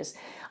pages.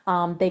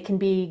 They can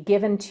be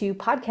given to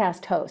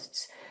podcast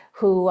hosts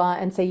who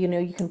and say,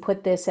 you can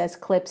put this as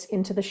clips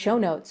into the show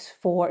notes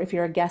for if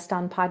you're a guest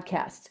on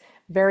podcasts.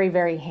 Very,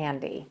 very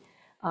handy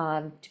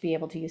to be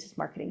able to use as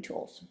marketing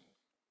tools.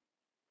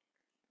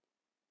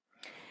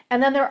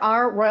 And then there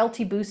are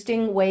royalty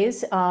boosting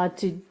ways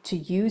to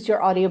use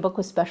your audiobook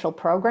with special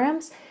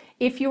programs.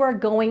 If you are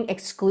going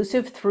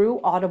exclusive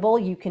through Audible,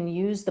 you can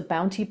use the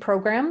Bounty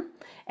program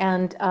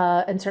and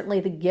certainly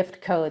the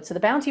gift code. So the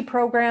Bounty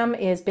program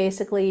is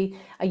basically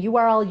a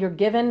URL you're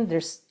given.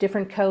 There's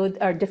different codes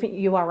or different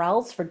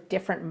URLs for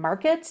different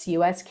markets,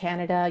 US,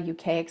 Canada,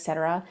 UK,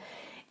 etc.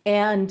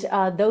 And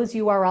those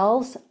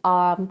URLs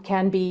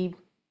can be,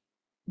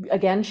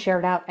 again,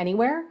 shared out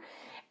anywhere.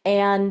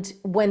 And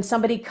when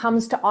somebody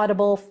comes to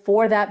Audible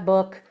for that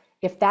book,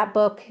 if that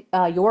book,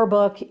 your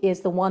book, is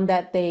the one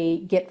that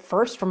they get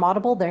first from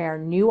Audible, they're a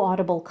new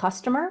Audible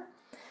customer,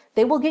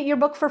 they will get your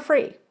book for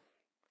free.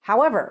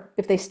 However,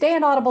 if they stay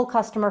an Audible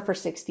customer for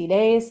 60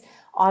 days,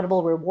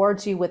 Audible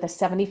rewards you with a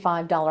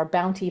 $75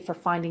 bounty for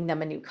finding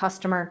them a new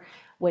customer,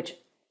 which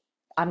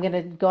I'm going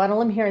to go on a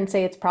limb here and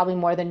say it's probably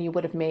more than you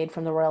would have made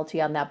from the royalty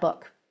on that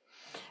book.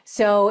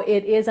 So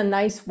it is a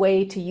nice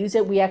way to use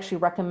it. We actually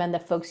recommend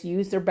that folks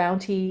use their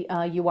Bounty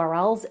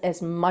URLs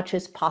as much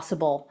as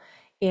possible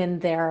in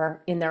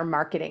their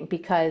marketing,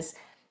 because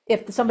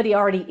if somebody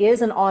already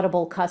is an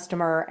Audible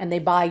customer and they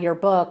buy your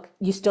book,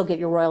 you still get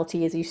your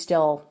royalties. You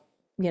still,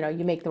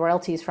 you make the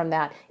royalties from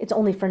that. It's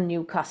only for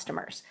new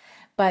customers,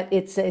 but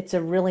it's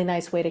a really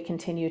nice way to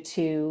continue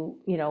to,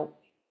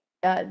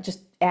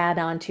 just add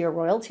on to your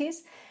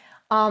royalties.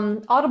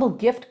 Audible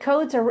gift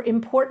codes are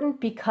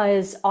important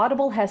because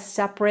Audible has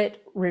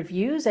separate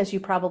reviews, as you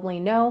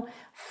probably know,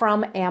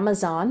 from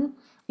Amazon,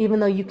 even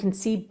though you can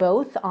see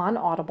both on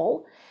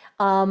Audible.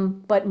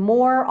 But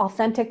more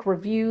authentic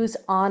reviews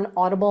on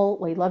Audible.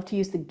 We love to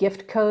use the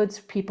gift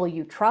codes, people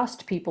you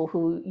trust, people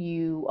who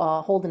you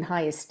hold in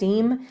high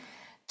esteem,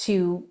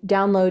 to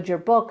download your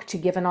book, to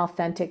give an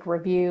authentic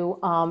review.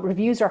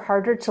 Reviews are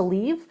harder to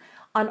leave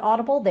on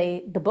Audible.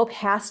 The book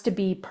has to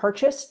be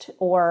purchased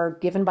or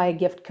given by a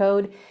gift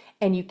code,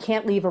 and you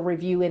can't leave a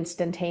review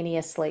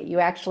instantaneously. You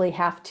actually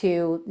have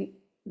to,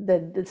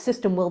 the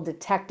system will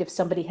detect if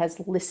somebody has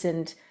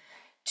listened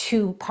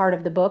to part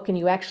of the book, and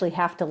you actually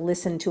have to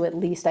listen to at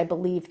least, I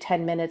believe,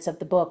 10 minutes of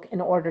the book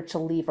in order to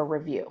leave a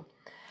review.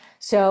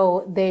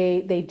 So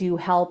they do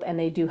help, and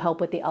they do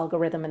help with the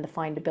algorithm and the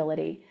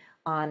findability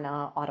on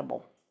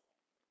Audible.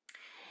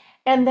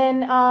 And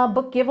then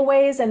book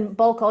giveaways and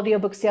bulk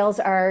audiobook sales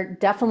are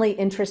definitely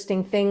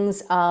interesting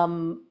things.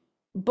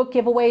 Book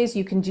giveaways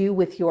you can do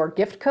with your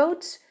gift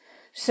codes.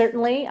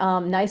 Certainly,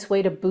 nice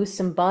way to boost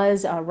some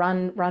buzz,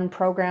 run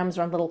programs,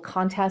 run little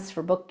contests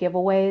for book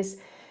giveaways.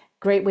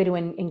 Great way to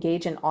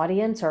engage an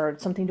audience or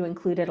something to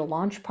include at a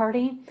launch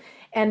party.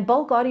 And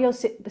bulk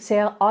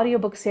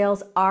audiobook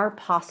sales are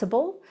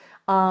possible.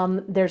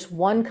 There's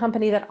one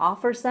company that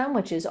offers them,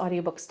 which is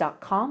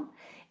audiobooks.com.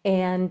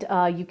 And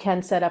you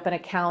can set up an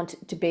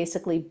account to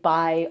basically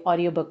buy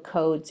audiobook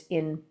codes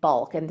in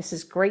bulk. And this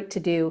is great to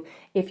do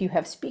if you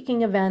have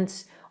speaking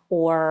events,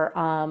 or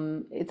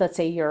let's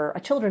say you're a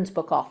children's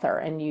book author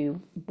and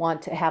you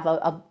want to have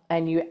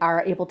and you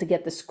are able to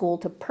get the school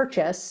to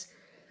purchase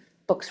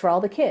books for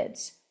all the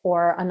kids,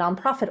 or a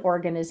nonprofit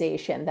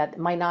organization that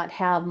might not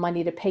have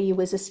money to pay you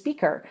as a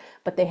speaker,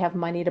 but they have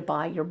money to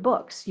buy your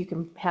books. You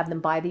can have them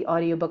buy the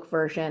audiobook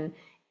version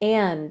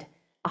and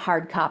a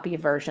hard copy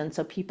version,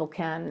 so people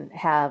can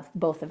have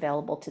both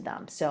available to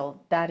them.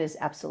 So that is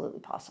absolutely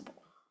possible.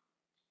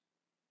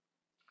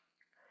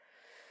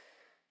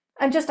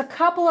 And just a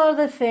couple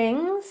other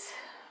things.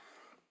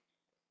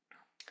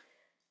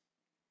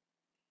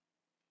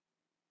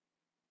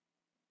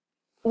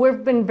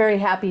 We've been very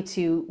happy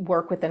to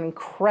work with an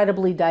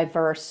incredibly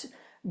diverse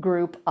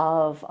group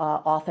of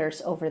authors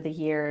over the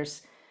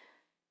years.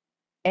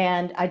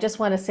 And I just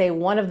want to say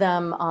one of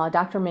them,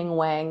 Dr. Ming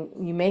Wang,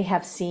 you may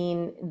have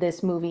seen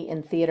this movie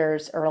in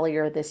theaters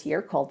earlier this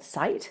year called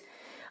Sight.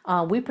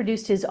 We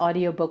produced his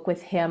audiobook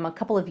with him a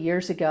couple of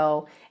years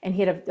ago, and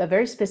he had a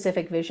very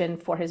specific vision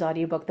for his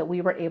audiobook that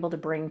we were able to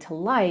bring to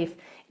life,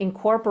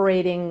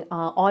 incorporating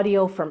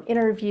audio from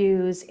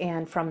interviews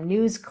and from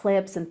news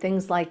clips and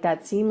things like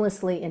that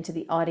seamlessly into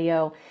the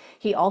audio.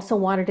 He also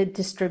wanted it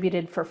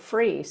distributed for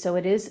free, so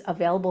it is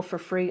available for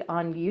free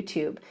on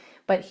YouTube.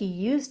 But he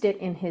used it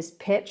in his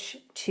pitch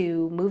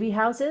to movie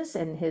houses,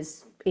 and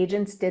his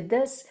agents did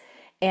this.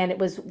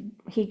 And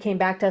he came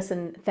back to us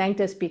and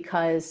thanked us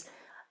because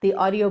the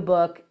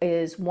audiobook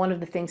is one of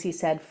the things he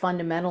said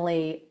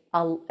fundamentally,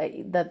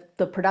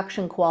 the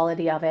production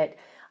quality of it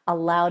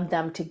allowed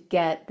them to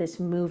get this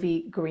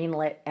movie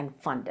greenlit and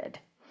funded.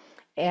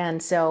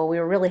 And so we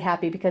were really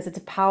happy because it's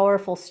a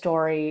powerful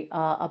story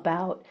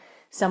about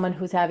someone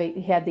who's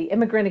he had the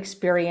immigrant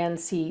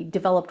experience. He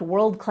developed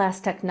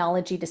world-class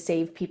technology to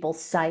save people's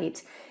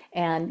sight,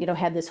 and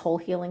had this whole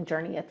healing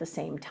journey at the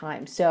same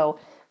time. So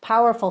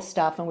powerful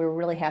stuff, and we were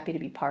really happy to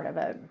be part of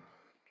it.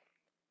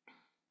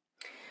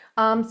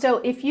 So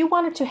if you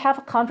wanted to have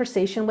a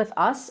conversation with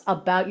us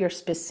about your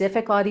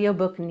specific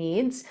audiobook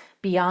needs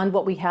beyond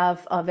what we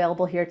have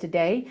available here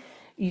today,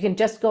 You can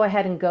just go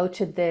ahead and go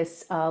to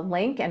this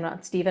link,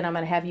 and Stephen, I'm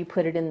going to have you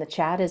put it in the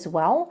chat as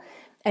well.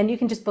 And you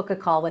can just book a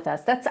call with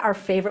us. That's our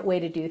favorite way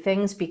to do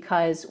things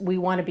because we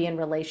want to be in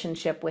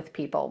relationship with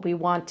people. We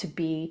want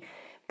to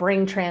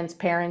bring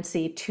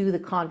transparency to the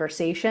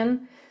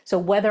conversation. So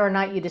whether or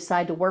not you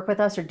decide to work with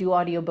us or do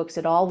audiobooks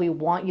at all, we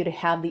want you to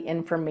have the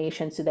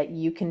information so that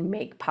you can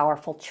make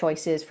powerful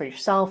choices for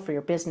yourself, for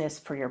your business,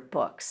 for your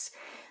books.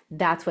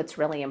 That's what's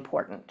really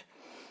important.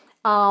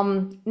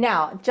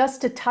 Now,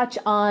 just to touch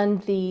on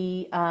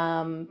the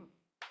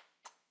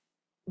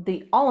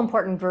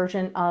all-important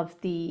version of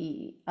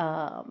the,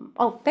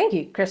 oh, thank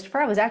you, Christopher.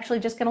 I was actually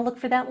just going to look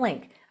for that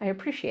link. I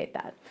appreciate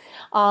that.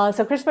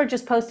 So Christopher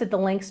just posted the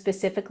link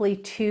specifically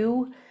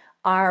to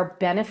our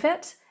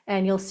benefit.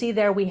 And you'll see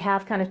there we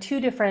have kind of two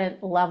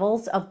different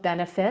levels of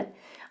benefit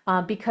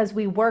because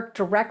we work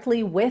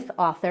directly with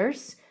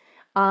authors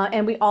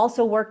and we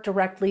also work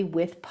directly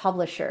with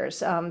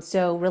publishers.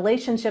 So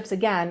relationships,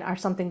 again, are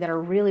something that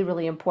are really,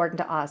 really important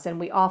to us. And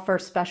we offer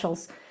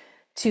specials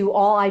to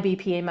all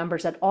IBPA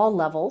members at all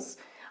levels.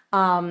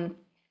 And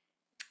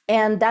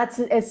that's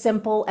as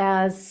simple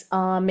as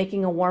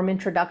making a warm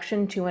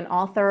introduction to an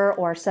author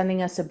or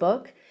sending us a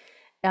book.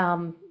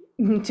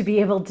 To be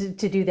able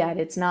to do that.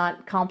 It's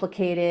not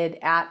complicated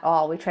at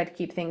all. We try to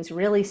keep things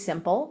really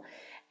simple.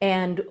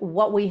 And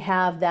what we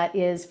have that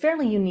is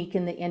fairly unique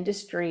in the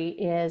industry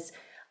is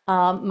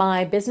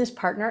my business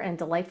partner and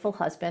delightful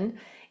husband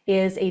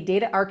is a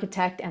data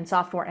architect and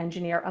software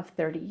engineer of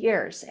 30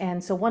 years.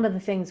 And so one of the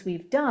things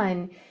we've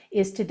done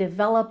is to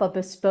develop a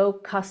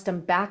bespoke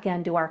custom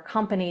backend to our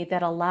company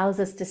that allows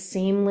us to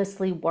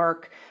seamlessly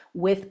work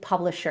with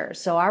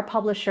publishers. So our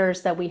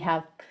publishers that we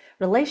have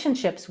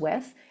relationships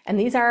with, and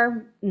these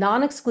are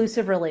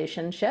non-exclusive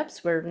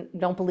relationships. We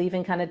don't believe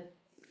in kind of,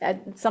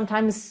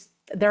 sometimes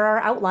there are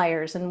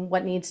outliers in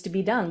what needs to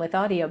be done with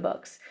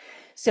audiobooks.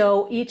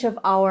 So each of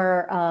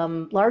our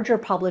larger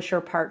publisher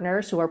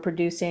partners who are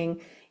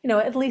producing,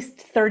 at least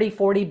 30,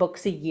 40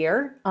 books a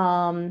year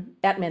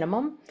at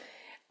minimum,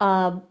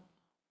 so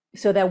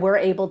that we're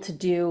able to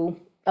do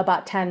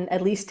about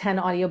at least 10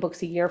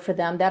 audiobooks a year for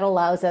them. That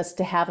allows us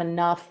to have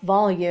enough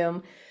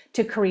volume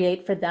to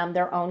create for them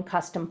their own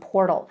custom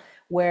portal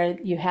where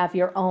you have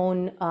your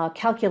own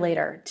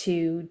calculator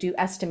to do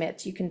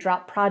estimates. You can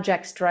drop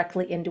projects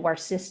directly into our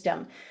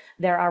system.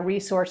 There are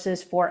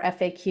resources for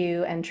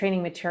FAQ and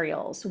training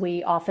materials.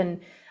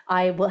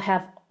 I will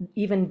have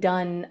even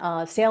done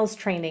sales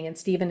training, and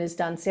Stephen has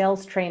done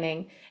sales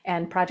training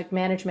and project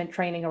management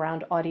training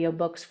around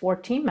audiobooks for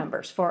team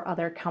members for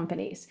other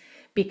companies,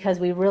 because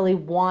we really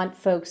want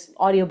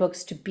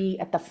audiobooks to be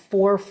at the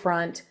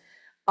forefront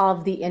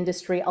of the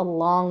industry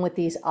along with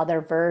these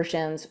other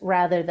versions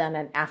rather than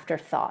an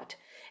afterthought.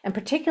 And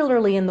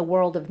particularly in the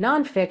world of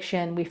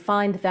nonfiction, we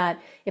find that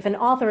if an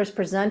author is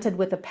presented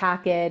with a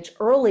package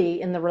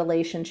early in the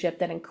relationship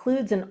that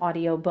includes an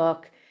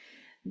audiobook,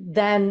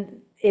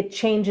 then it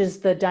changes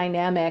the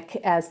dynamic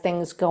as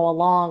things go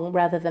along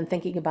rather than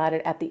thinking about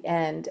it at the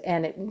end.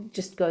 And it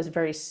just goes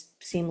very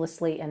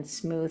seamlessly and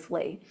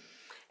smoothly.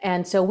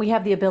 And so we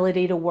have the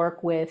ability to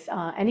work with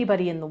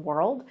anybody in the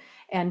world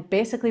and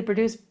basically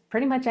produce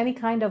pretty much any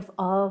kind of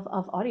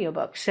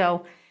audiobook.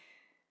 So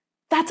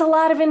that's a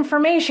lot of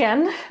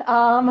information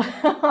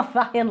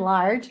by and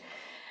large.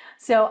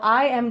 So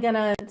I am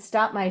gonna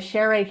stop my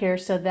share right here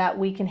so that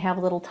we can have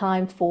a little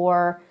time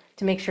to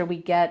make sure we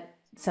get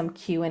some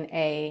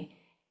Q&A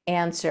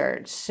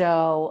answered.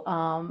 So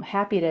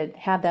happy to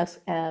have those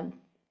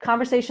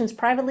conversations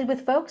privately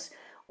with folks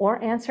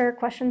or answer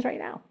questions right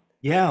now.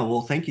 Yeah,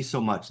 well, thank you so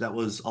much. That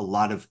was a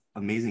lot of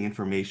amazing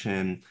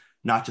information,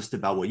 not just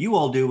about what you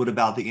all do, but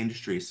about the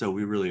industry. So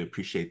we really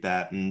appreciate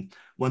that. And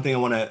one thing I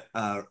want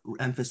to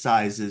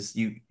emphasize is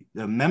the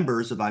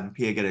members of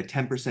IBPA get a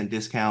 10%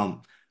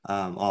 discount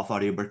off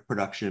audiobook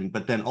production.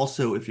 But then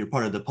also, if you're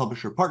part of the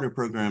Publisher Partner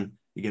Program,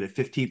 you get a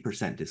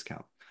 15%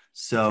 discount.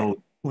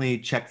 So definitely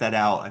check that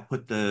out. I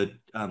put the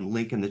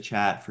link in the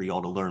chat for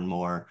y'all to learn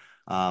more.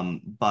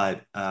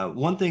 But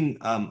one thing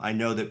I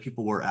know that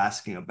people were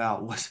asking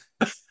about was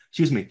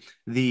excuse me,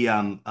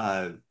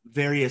 the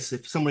various,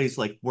 if somebody's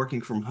like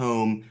working from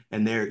home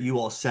and you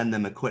all send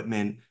them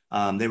equipment,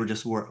 they were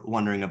just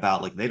wondering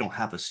about, like, they don't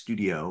have a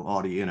studio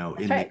audio,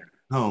 in their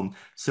home.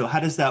 So how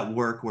does that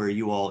work where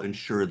you all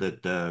ensure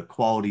that the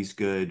quality's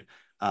good,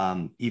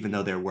 even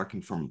though they're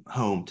working from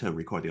home to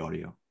record the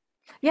audio?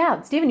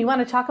 Yeah, Stephen, you want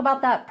to talk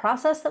about that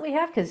process that we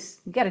have? Because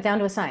you got it down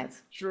to a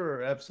science.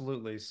 Sure,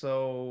 absolutely.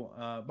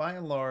 So by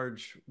and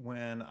large,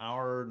 when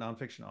our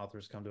nonfiction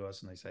authors come to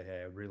us and they say,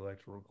 hey, I'd really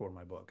like to record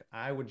my book,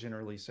 I would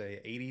generally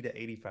say 80 to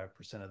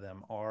 85% of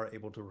them are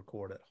able to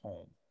record at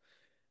home.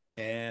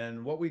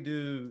 And what we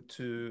do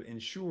to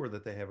ensure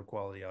that they have a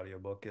quality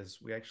audiobook is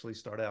we actually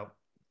start out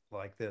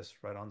like this,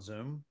 right on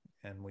Zoom,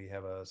 and we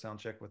have a sound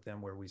check with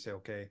them where we say,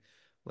 okay,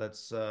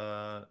 let's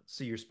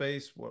see your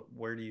space.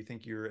 Where do you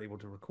think you're able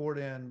to record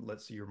in?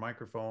 Let's see your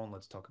microphone.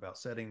 Let's talk about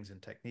settings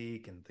and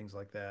technique and things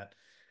like that.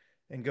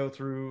 and go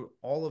through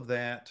all of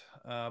that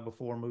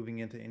before moving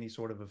into any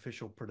sort of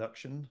official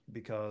production,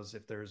 because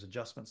if there's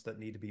adjustments that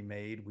need to be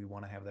made, we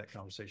want to have that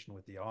conversation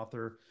with the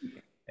author.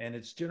 And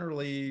it's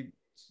generally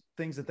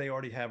things that they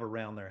already have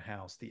around their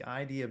house. The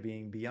idea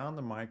being, beyond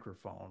the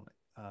microphone,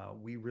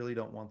 we really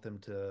don't want them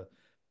to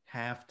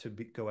have to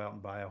go out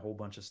and buy a whole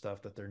bunch of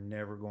stuff that they're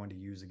never going to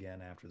use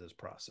again after this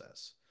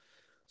process.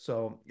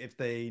 So if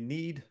they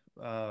need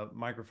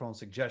microphone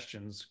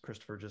suggestions,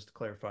 Christopher, just to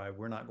clarify,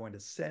 we're not going to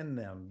send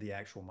them the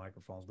actual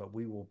microphones, but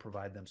we will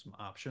provide them some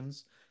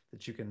options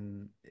that you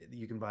can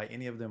buy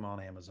any of them on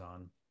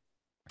Amazon.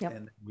 Yep.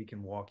 And we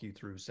can walk you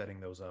through setting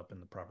those up in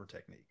the proper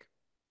technique.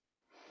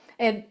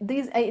 And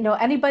these,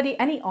 anybody,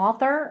 any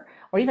author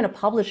or even a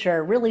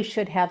publisher really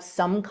should have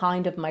some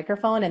kind of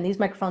microphone. And these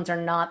microphones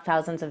are not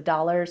thousands of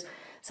dollars.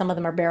 Some of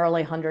them are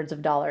barely hundreds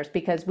of dollars,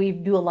 because we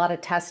do a lot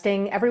of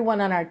testing.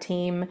 Everyone on our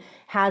team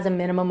has a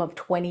minimum of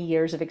 20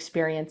 years of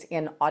experience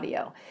in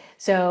audio.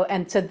 So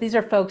these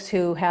are folks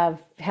who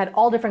have had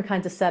all different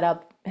kinds of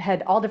setup,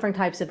 had all different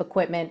types of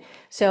equipment.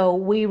 So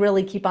we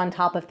really keep on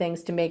top of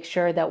things to make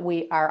sure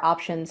that our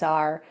options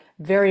are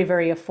very,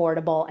 very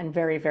affordable and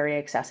very, very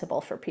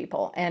accessible for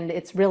people. And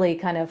it's really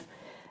kind of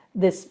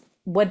this,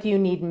 what do you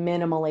need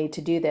minimally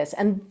to do this?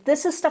 And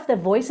this is stuff that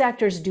voice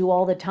actors do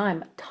all the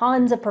time.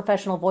 Tons of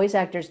professional voice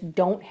actors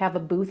don't have a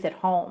booth at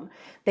home.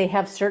 They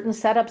have certain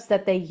setups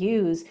that they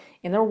use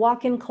in their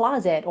walk-in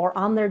closet or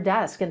on their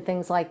desk and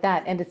things like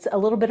that. And it's a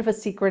little bit of a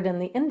secret in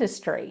the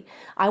industry.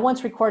 I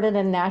once recorded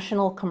a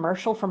national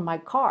commercial from my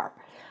car.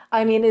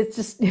 I mean, it's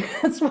just,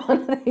 it's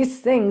one of these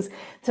things,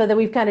 so that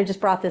we've kind of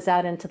just brought this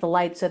out into the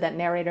light so that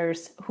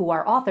narrators who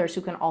are authors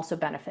who can also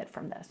benefit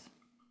from this.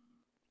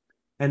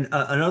 And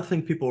another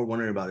thing people are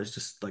wondering about is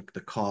just like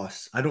the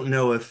costs. I don't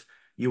know if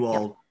you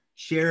all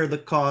share the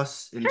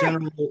costs in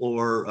general,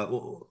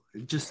 or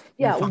just.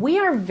 Yeah, we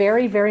are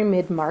very, very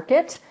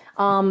mid-market.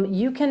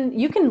 You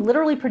can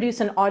literally produce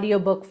an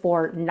audiobook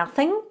for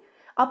nothing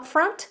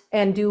upfront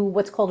and do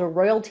what's called a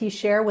royalty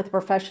share with a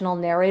professional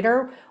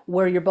narrator,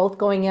 where you're both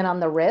going in on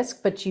the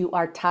risk, but you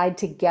are tied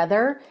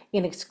together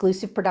in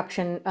exclusive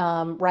production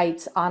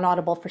rights on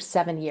Audible for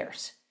 7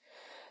 years.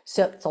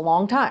 So it's a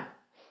long time.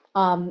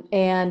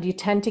 And you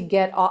tend to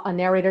get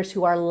narrators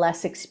who are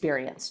less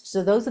experienced.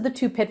 So those are the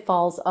two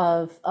pitfalls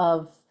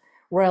of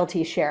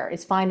royalty share,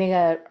 is finding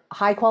a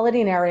high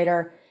quality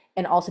narrator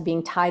and also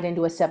being tied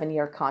into a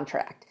 7-year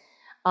contract.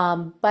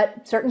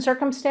 But certain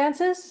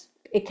circumstances,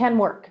 it can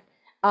work.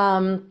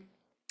 On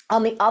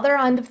the other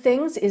end of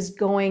things is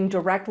going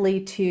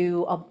directly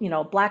to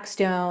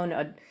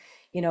Blackstone,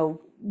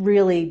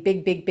 really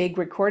big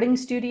recording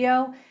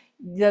studio.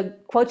 The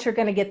quotes you're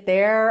going to get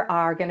there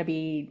are going to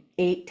be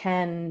 $8,000,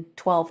 $10,000,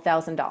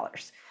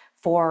 $12,000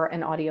 for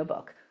an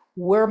audiobook.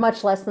 We're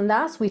much less than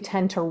that. So we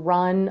tend to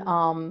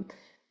run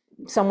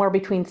somewhere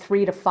between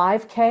 $3,000 to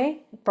 $5,000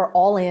 for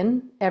all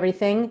in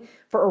everything.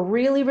 For a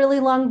really, really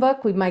long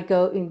book, we might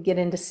go and get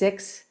into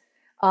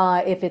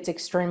 $6,000 if it's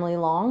extremely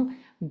long.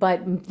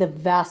 But the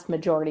vast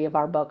majority of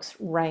our books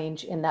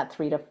range in that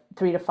 $3,000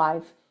 to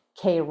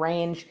 $5,000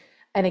 range.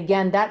 And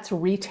again, that's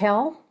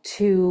retail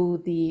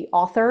to the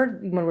author.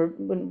 When we're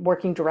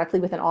working directly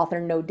with an author,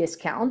 no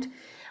discount.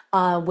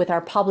 With our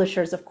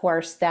publishers, of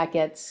course, that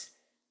gets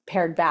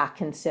pared back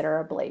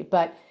considerably.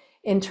 But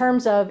in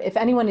terms of, if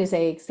anyone is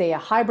say a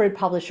hybrid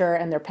publisher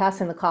and they're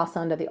passing the cost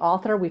on to the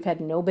author, we've had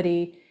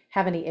nobody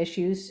have any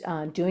issues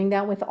doing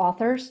that with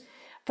authors.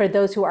 For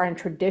those who are in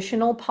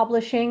traditional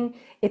publishing,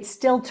 it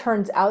still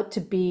turns out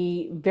to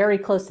be very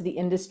close to the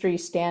industry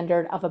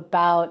standard of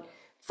about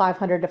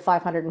 $500 to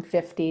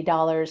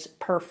 $550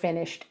 per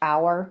finished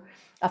hour,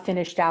 a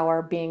finished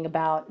hour being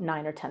about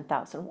 9,000 or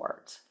 10,000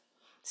 words.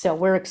 So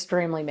we're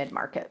extremely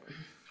mid-market.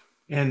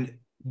 And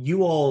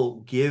you all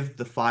give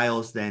the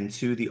files then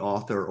to the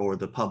author or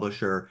the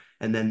publisher,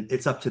 and then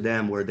it's up to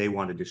them where they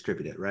want to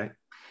distribute it, right?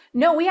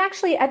 No, we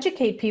actually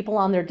educate people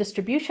on their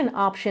distribution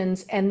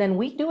options, and then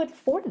we do it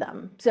for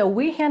them. So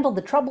we handle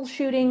the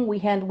troubleshooting.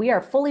 We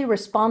are fully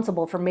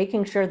responsible for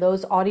making sure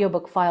those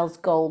audiobook files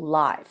go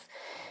live.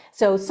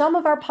 So some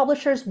of our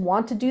publishers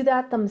want to do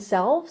that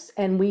themselves,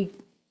 and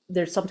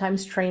there's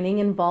sometimes training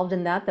involved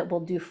in that we'll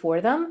do for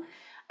them.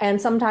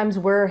 And sometimes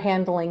we're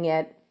handling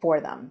it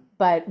for them.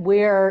 But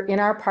in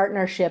our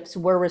partnerships,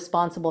 we're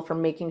responsible for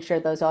making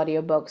sure those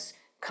audiobooks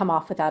come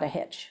off without a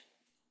hitch.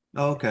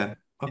 Oh, okay.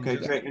 Okay,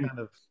 great. Kind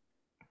of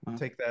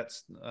take that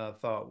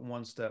thought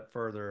one step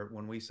further.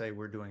 When we say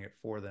we're doing it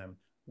for them,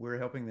 we're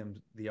helping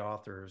them, the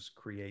authors,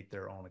 create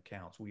their own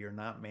accounts. We are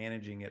not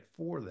managing it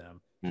for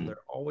them. So they're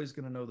always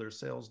going to know their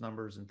sales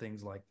numbers and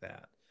things like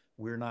that.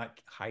 We're not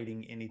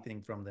hiding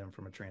anything from them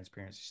from a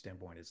transparency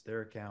standpoint. It's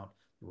their account.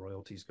 The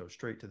royalties go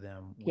straight to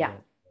them. We don't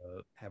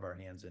have our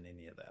hands in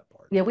any of that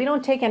part. Yeah, we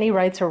don't take any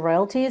rights or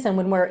royalties. And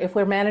if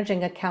we're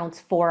managing accounts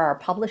for our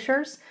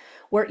publishers,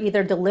 we're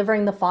either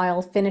delivering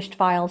the finished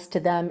files to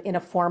them in a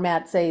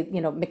format, say,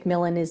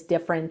 Macmillan is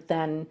different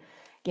than,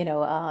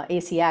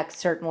 ACX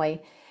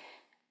certainly.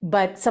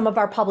 But some of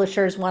our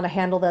publishers want to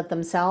handle that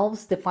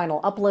themselves, the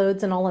final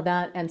uploads and all of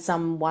that, and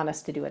some want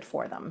us to do it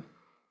for them.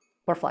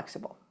 We're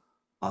flexible.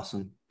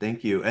 Awesome.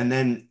 Thank you. And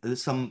then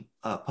some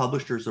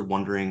publishers are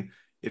wondering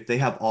if they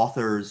have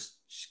authors,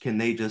 can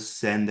they just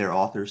send their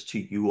authors to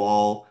you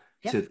all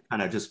Yep. to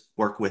kind of just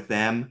work with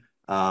them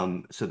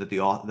so that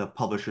the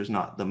publisher is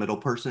not the middle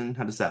person?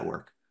 How does that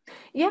work?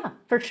 Yeah,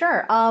 for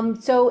sure.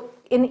 So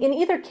in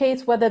either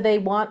case, whether they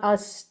want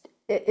us,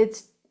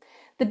 it's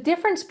the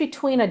difference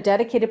between a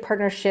dedicated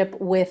partnership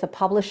with a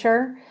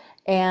publisher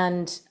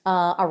and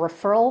a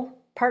referral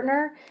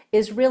partner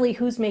is really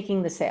who's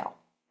making the sale.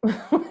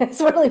 It's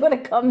really what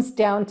it comes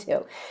down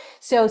to.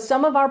 So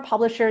some of our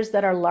publishers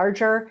that are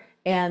larger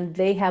and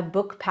they have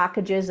book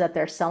packages that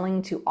they're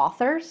selling to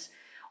authors,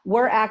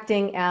 we're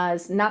acting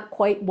as not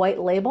quite white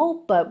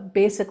label, but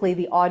basically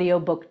the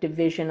audiobook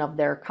division of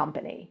their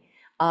company.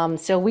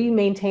 So we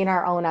maintain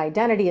our own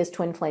identity as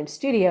Twin Flame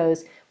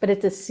Studios, but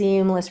it's a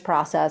seamless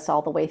process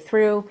all the way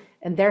through,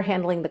 and they're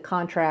handling the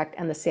contract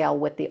and the sale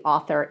with the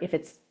author if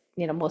it's,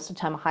 most of the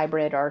time a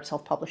hybrid or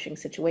self-publishing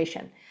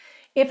situation.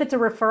 If it's a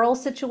referral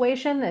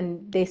situation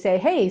and they say,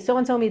 hey,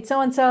 so-and-so meets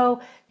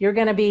so-and-so,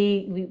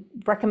 we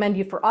recommend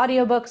you for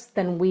audiobooks,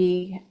 then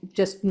we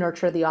just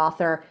nurture the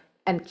author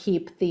and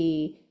keep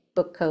the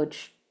book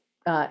coach,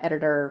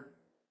 editor,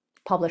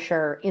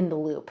 publisher in the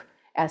loop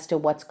as to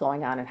what's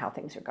going on and how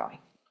things are going.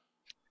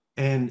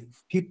 And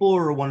people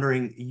are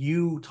wondering,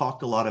 you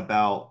talked a lot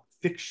about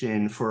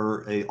fiction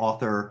for a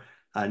author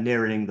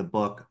narrating the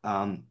book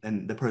and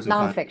the pros and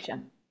cons.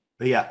 Nonfiction.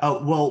 But yeah,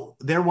 oh, well,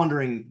 they're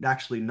wondering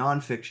actually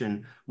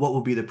nonfiction, what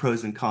will be the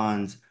pros and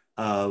cons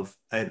of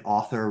an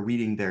author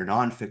reading their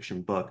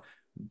nonfiction book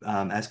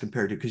as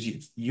compared to,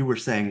 because you were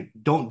saying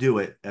don't do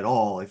it at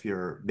all if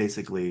you're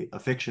basically a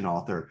fiction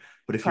author,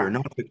 but if you're a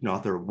nonfiction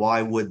author,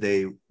 why would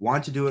they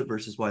want to do it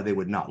versus why they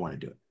would not want to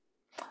do it?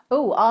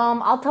 Oh,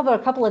 I'll cover a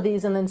couple of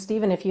these, and then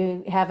Stephen, if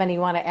you have any you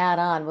want to add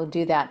on, we'll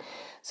do that.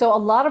 So a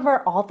lot of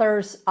our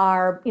authors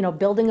are,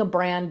 building a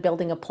brand,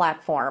 building a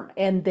platform,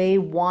 and they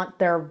want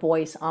their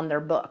voice on their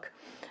book.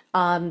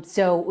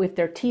 So if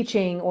they're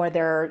teaching or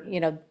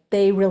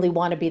they really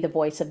want to be the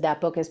voice of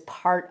that book as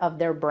part of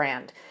their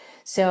brand.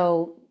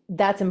 So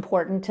that's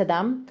important to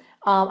them.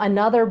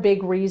 Another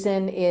big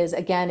reason is,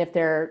 again, if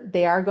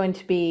they are going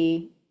to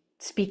be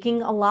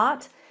speaking a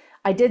lot.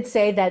 I did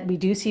say that we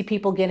do see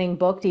people getting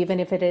booked, even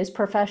if it is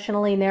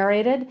professionally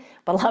narrated,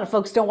 but a lot of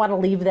folks don't want to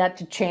leave that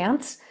to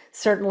chance,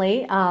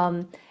 certainly.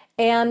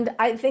 And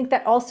I think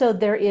that also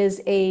there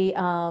is a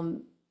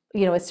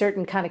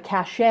certain kind of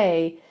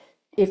cachet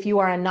if you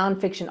are a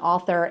nonfiction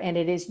author and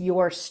it is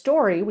your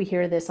story. We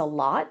hear this a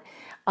lot.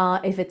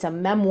 If it's a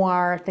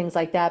memoir, things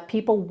like that,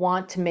 people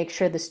want to make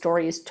sure the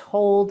story is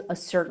told a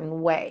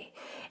certain way.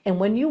 And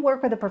when you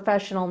work with a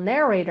professional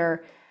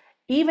narrator,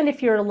 even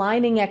if you're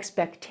aligning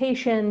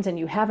expectations and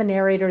you have a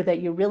narrator that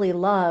you really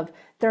love,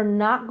 they're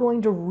not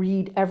going to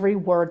read every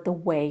word the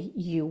way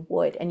you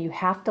would. And you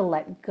have to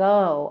let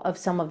go of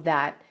some of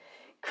that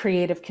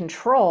creative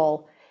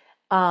control.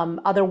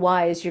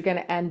 Otherwise, you're going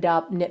to end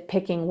up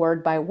nitpicking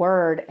word by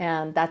word,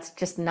 and that's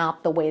just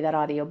not the way that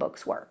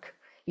audiobooks work.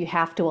 You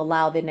have to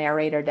allow the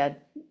narrator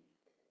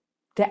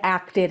to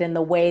act it in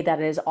the way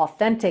that is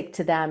authentic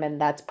to them, and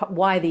that's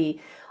why the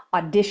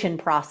audition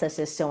process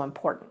is so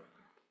important.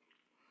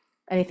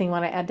 Anything you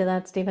want to add to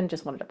that, Stephen?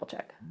 Just want to double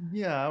check.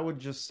 Yeah, I would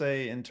just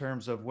say in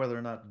terms of whether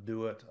or not to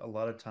do it, a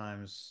lot of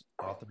times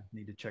authors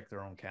need to check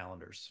their own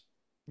calendars.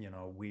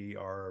 We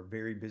are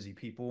very busy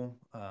people.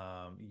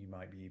 You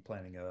might be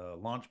planning a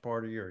launch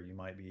party, or you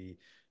might be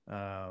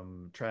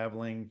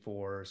traveling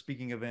for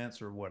speaking events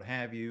or what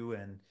have you,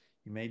 and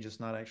you may just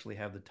not actually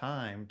have the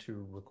time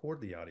to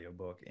record the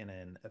audiobook in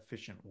an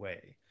efficient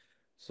way.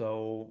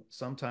 So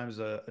sometimes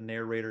a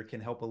narrator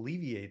can help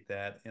alleviate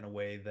that in a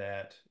way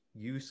that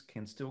you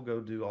can still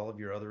go do all of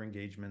your other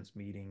engagements,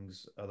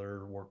 meetings,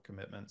 other work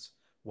commitments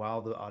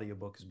while the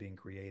audiobook is being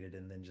created,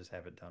 and then just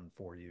have it done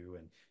for you.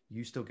 And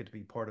you still get to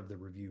be part of the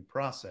review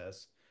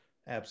process.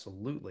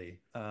 Absolutely.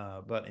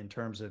 But in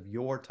terms of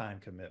your time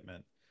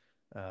commitment,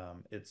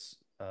 it's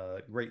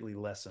greatly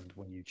lessened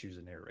when you choose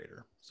a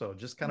narrator. So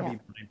just kind of be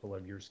mindful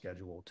of your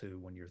schedule too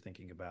when you're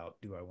thinking about,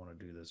 do I want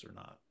to do this or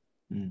not?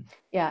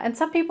 Yeah. And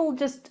some people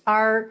just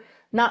are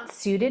not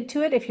suited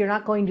to it if you're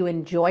not going to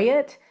enjoy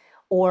it,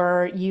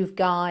 or you've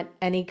got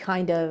any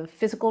kind of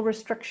physical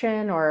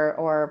restriction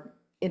or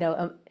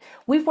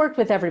we've worked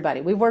with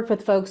everybody. We've worked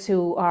with folks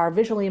who are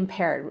visually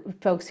impaired,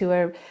 folks who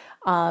are,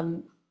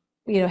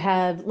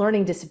 have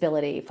learning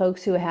disability,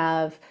 folks who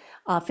have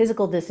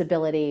physical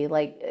disability,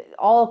 like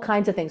all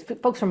kinds of things,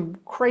 folks from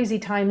crazy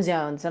time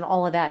zones and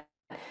all of that.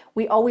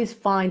 We always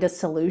find a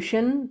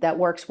solution that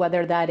works,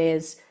 whether that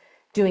is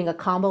doing a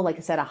combo, like I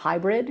said, a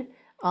hybrid,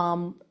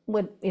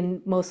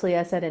 mostly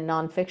I said in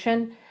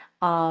nonfiction,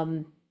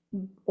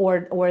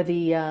 or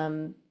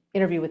the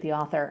interview with the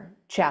author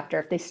chapter,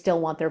 if they still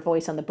want their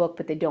voice on the book,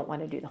 but they don't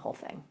want to do the whole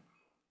thing.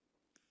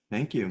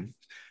 Thank you.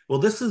 Well,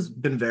 this has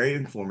been very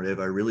informative.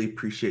 I really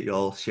appreciate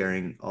y'all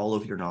sharing all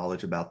of your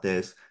knowledge about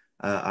this.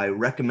 I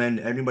recommend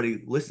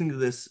anybody listening to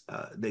this,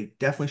 they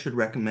definitely should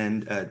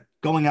recommend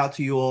going out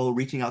to you all,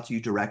 reaching out to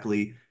you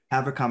directly,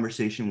 have a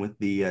conversation with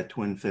the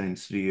Twin Flame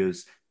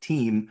Studios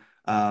team.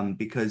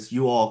 because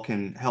you all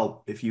can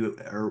help if you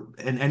are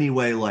in any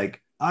way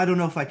like, I don't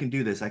know if I can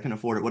do this, I can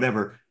afford it,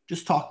 whatever.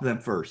 Just talk to them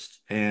first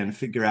and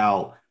figure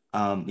out,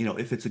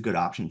 if it's a good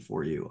option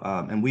for you.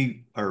 And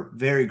we are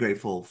very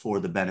grateful for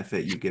the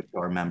benefit you give to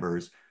our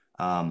members.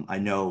 I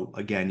know,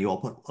 again, you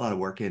all put a lot of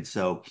work in,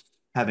 so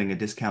having a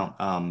discount,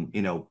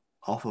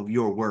 off of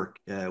your work,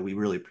 we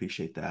really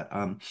appreciate that.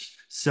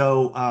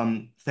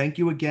 Thank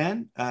you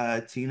again,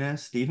 Tina,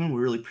 Stephen.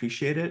 We really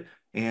appreciate it.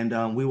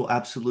 And we will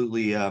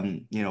absolutely,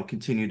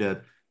 continue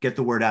to get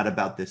the word out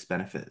about this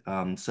benefit.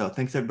 So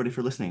thanks everybody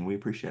for listening. We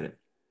appreciate it.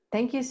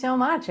 Thank you so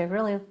much. I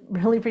really,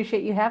 really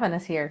appreciate you having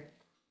us here.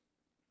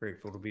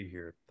 Grateful to be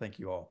here. Thank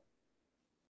you all.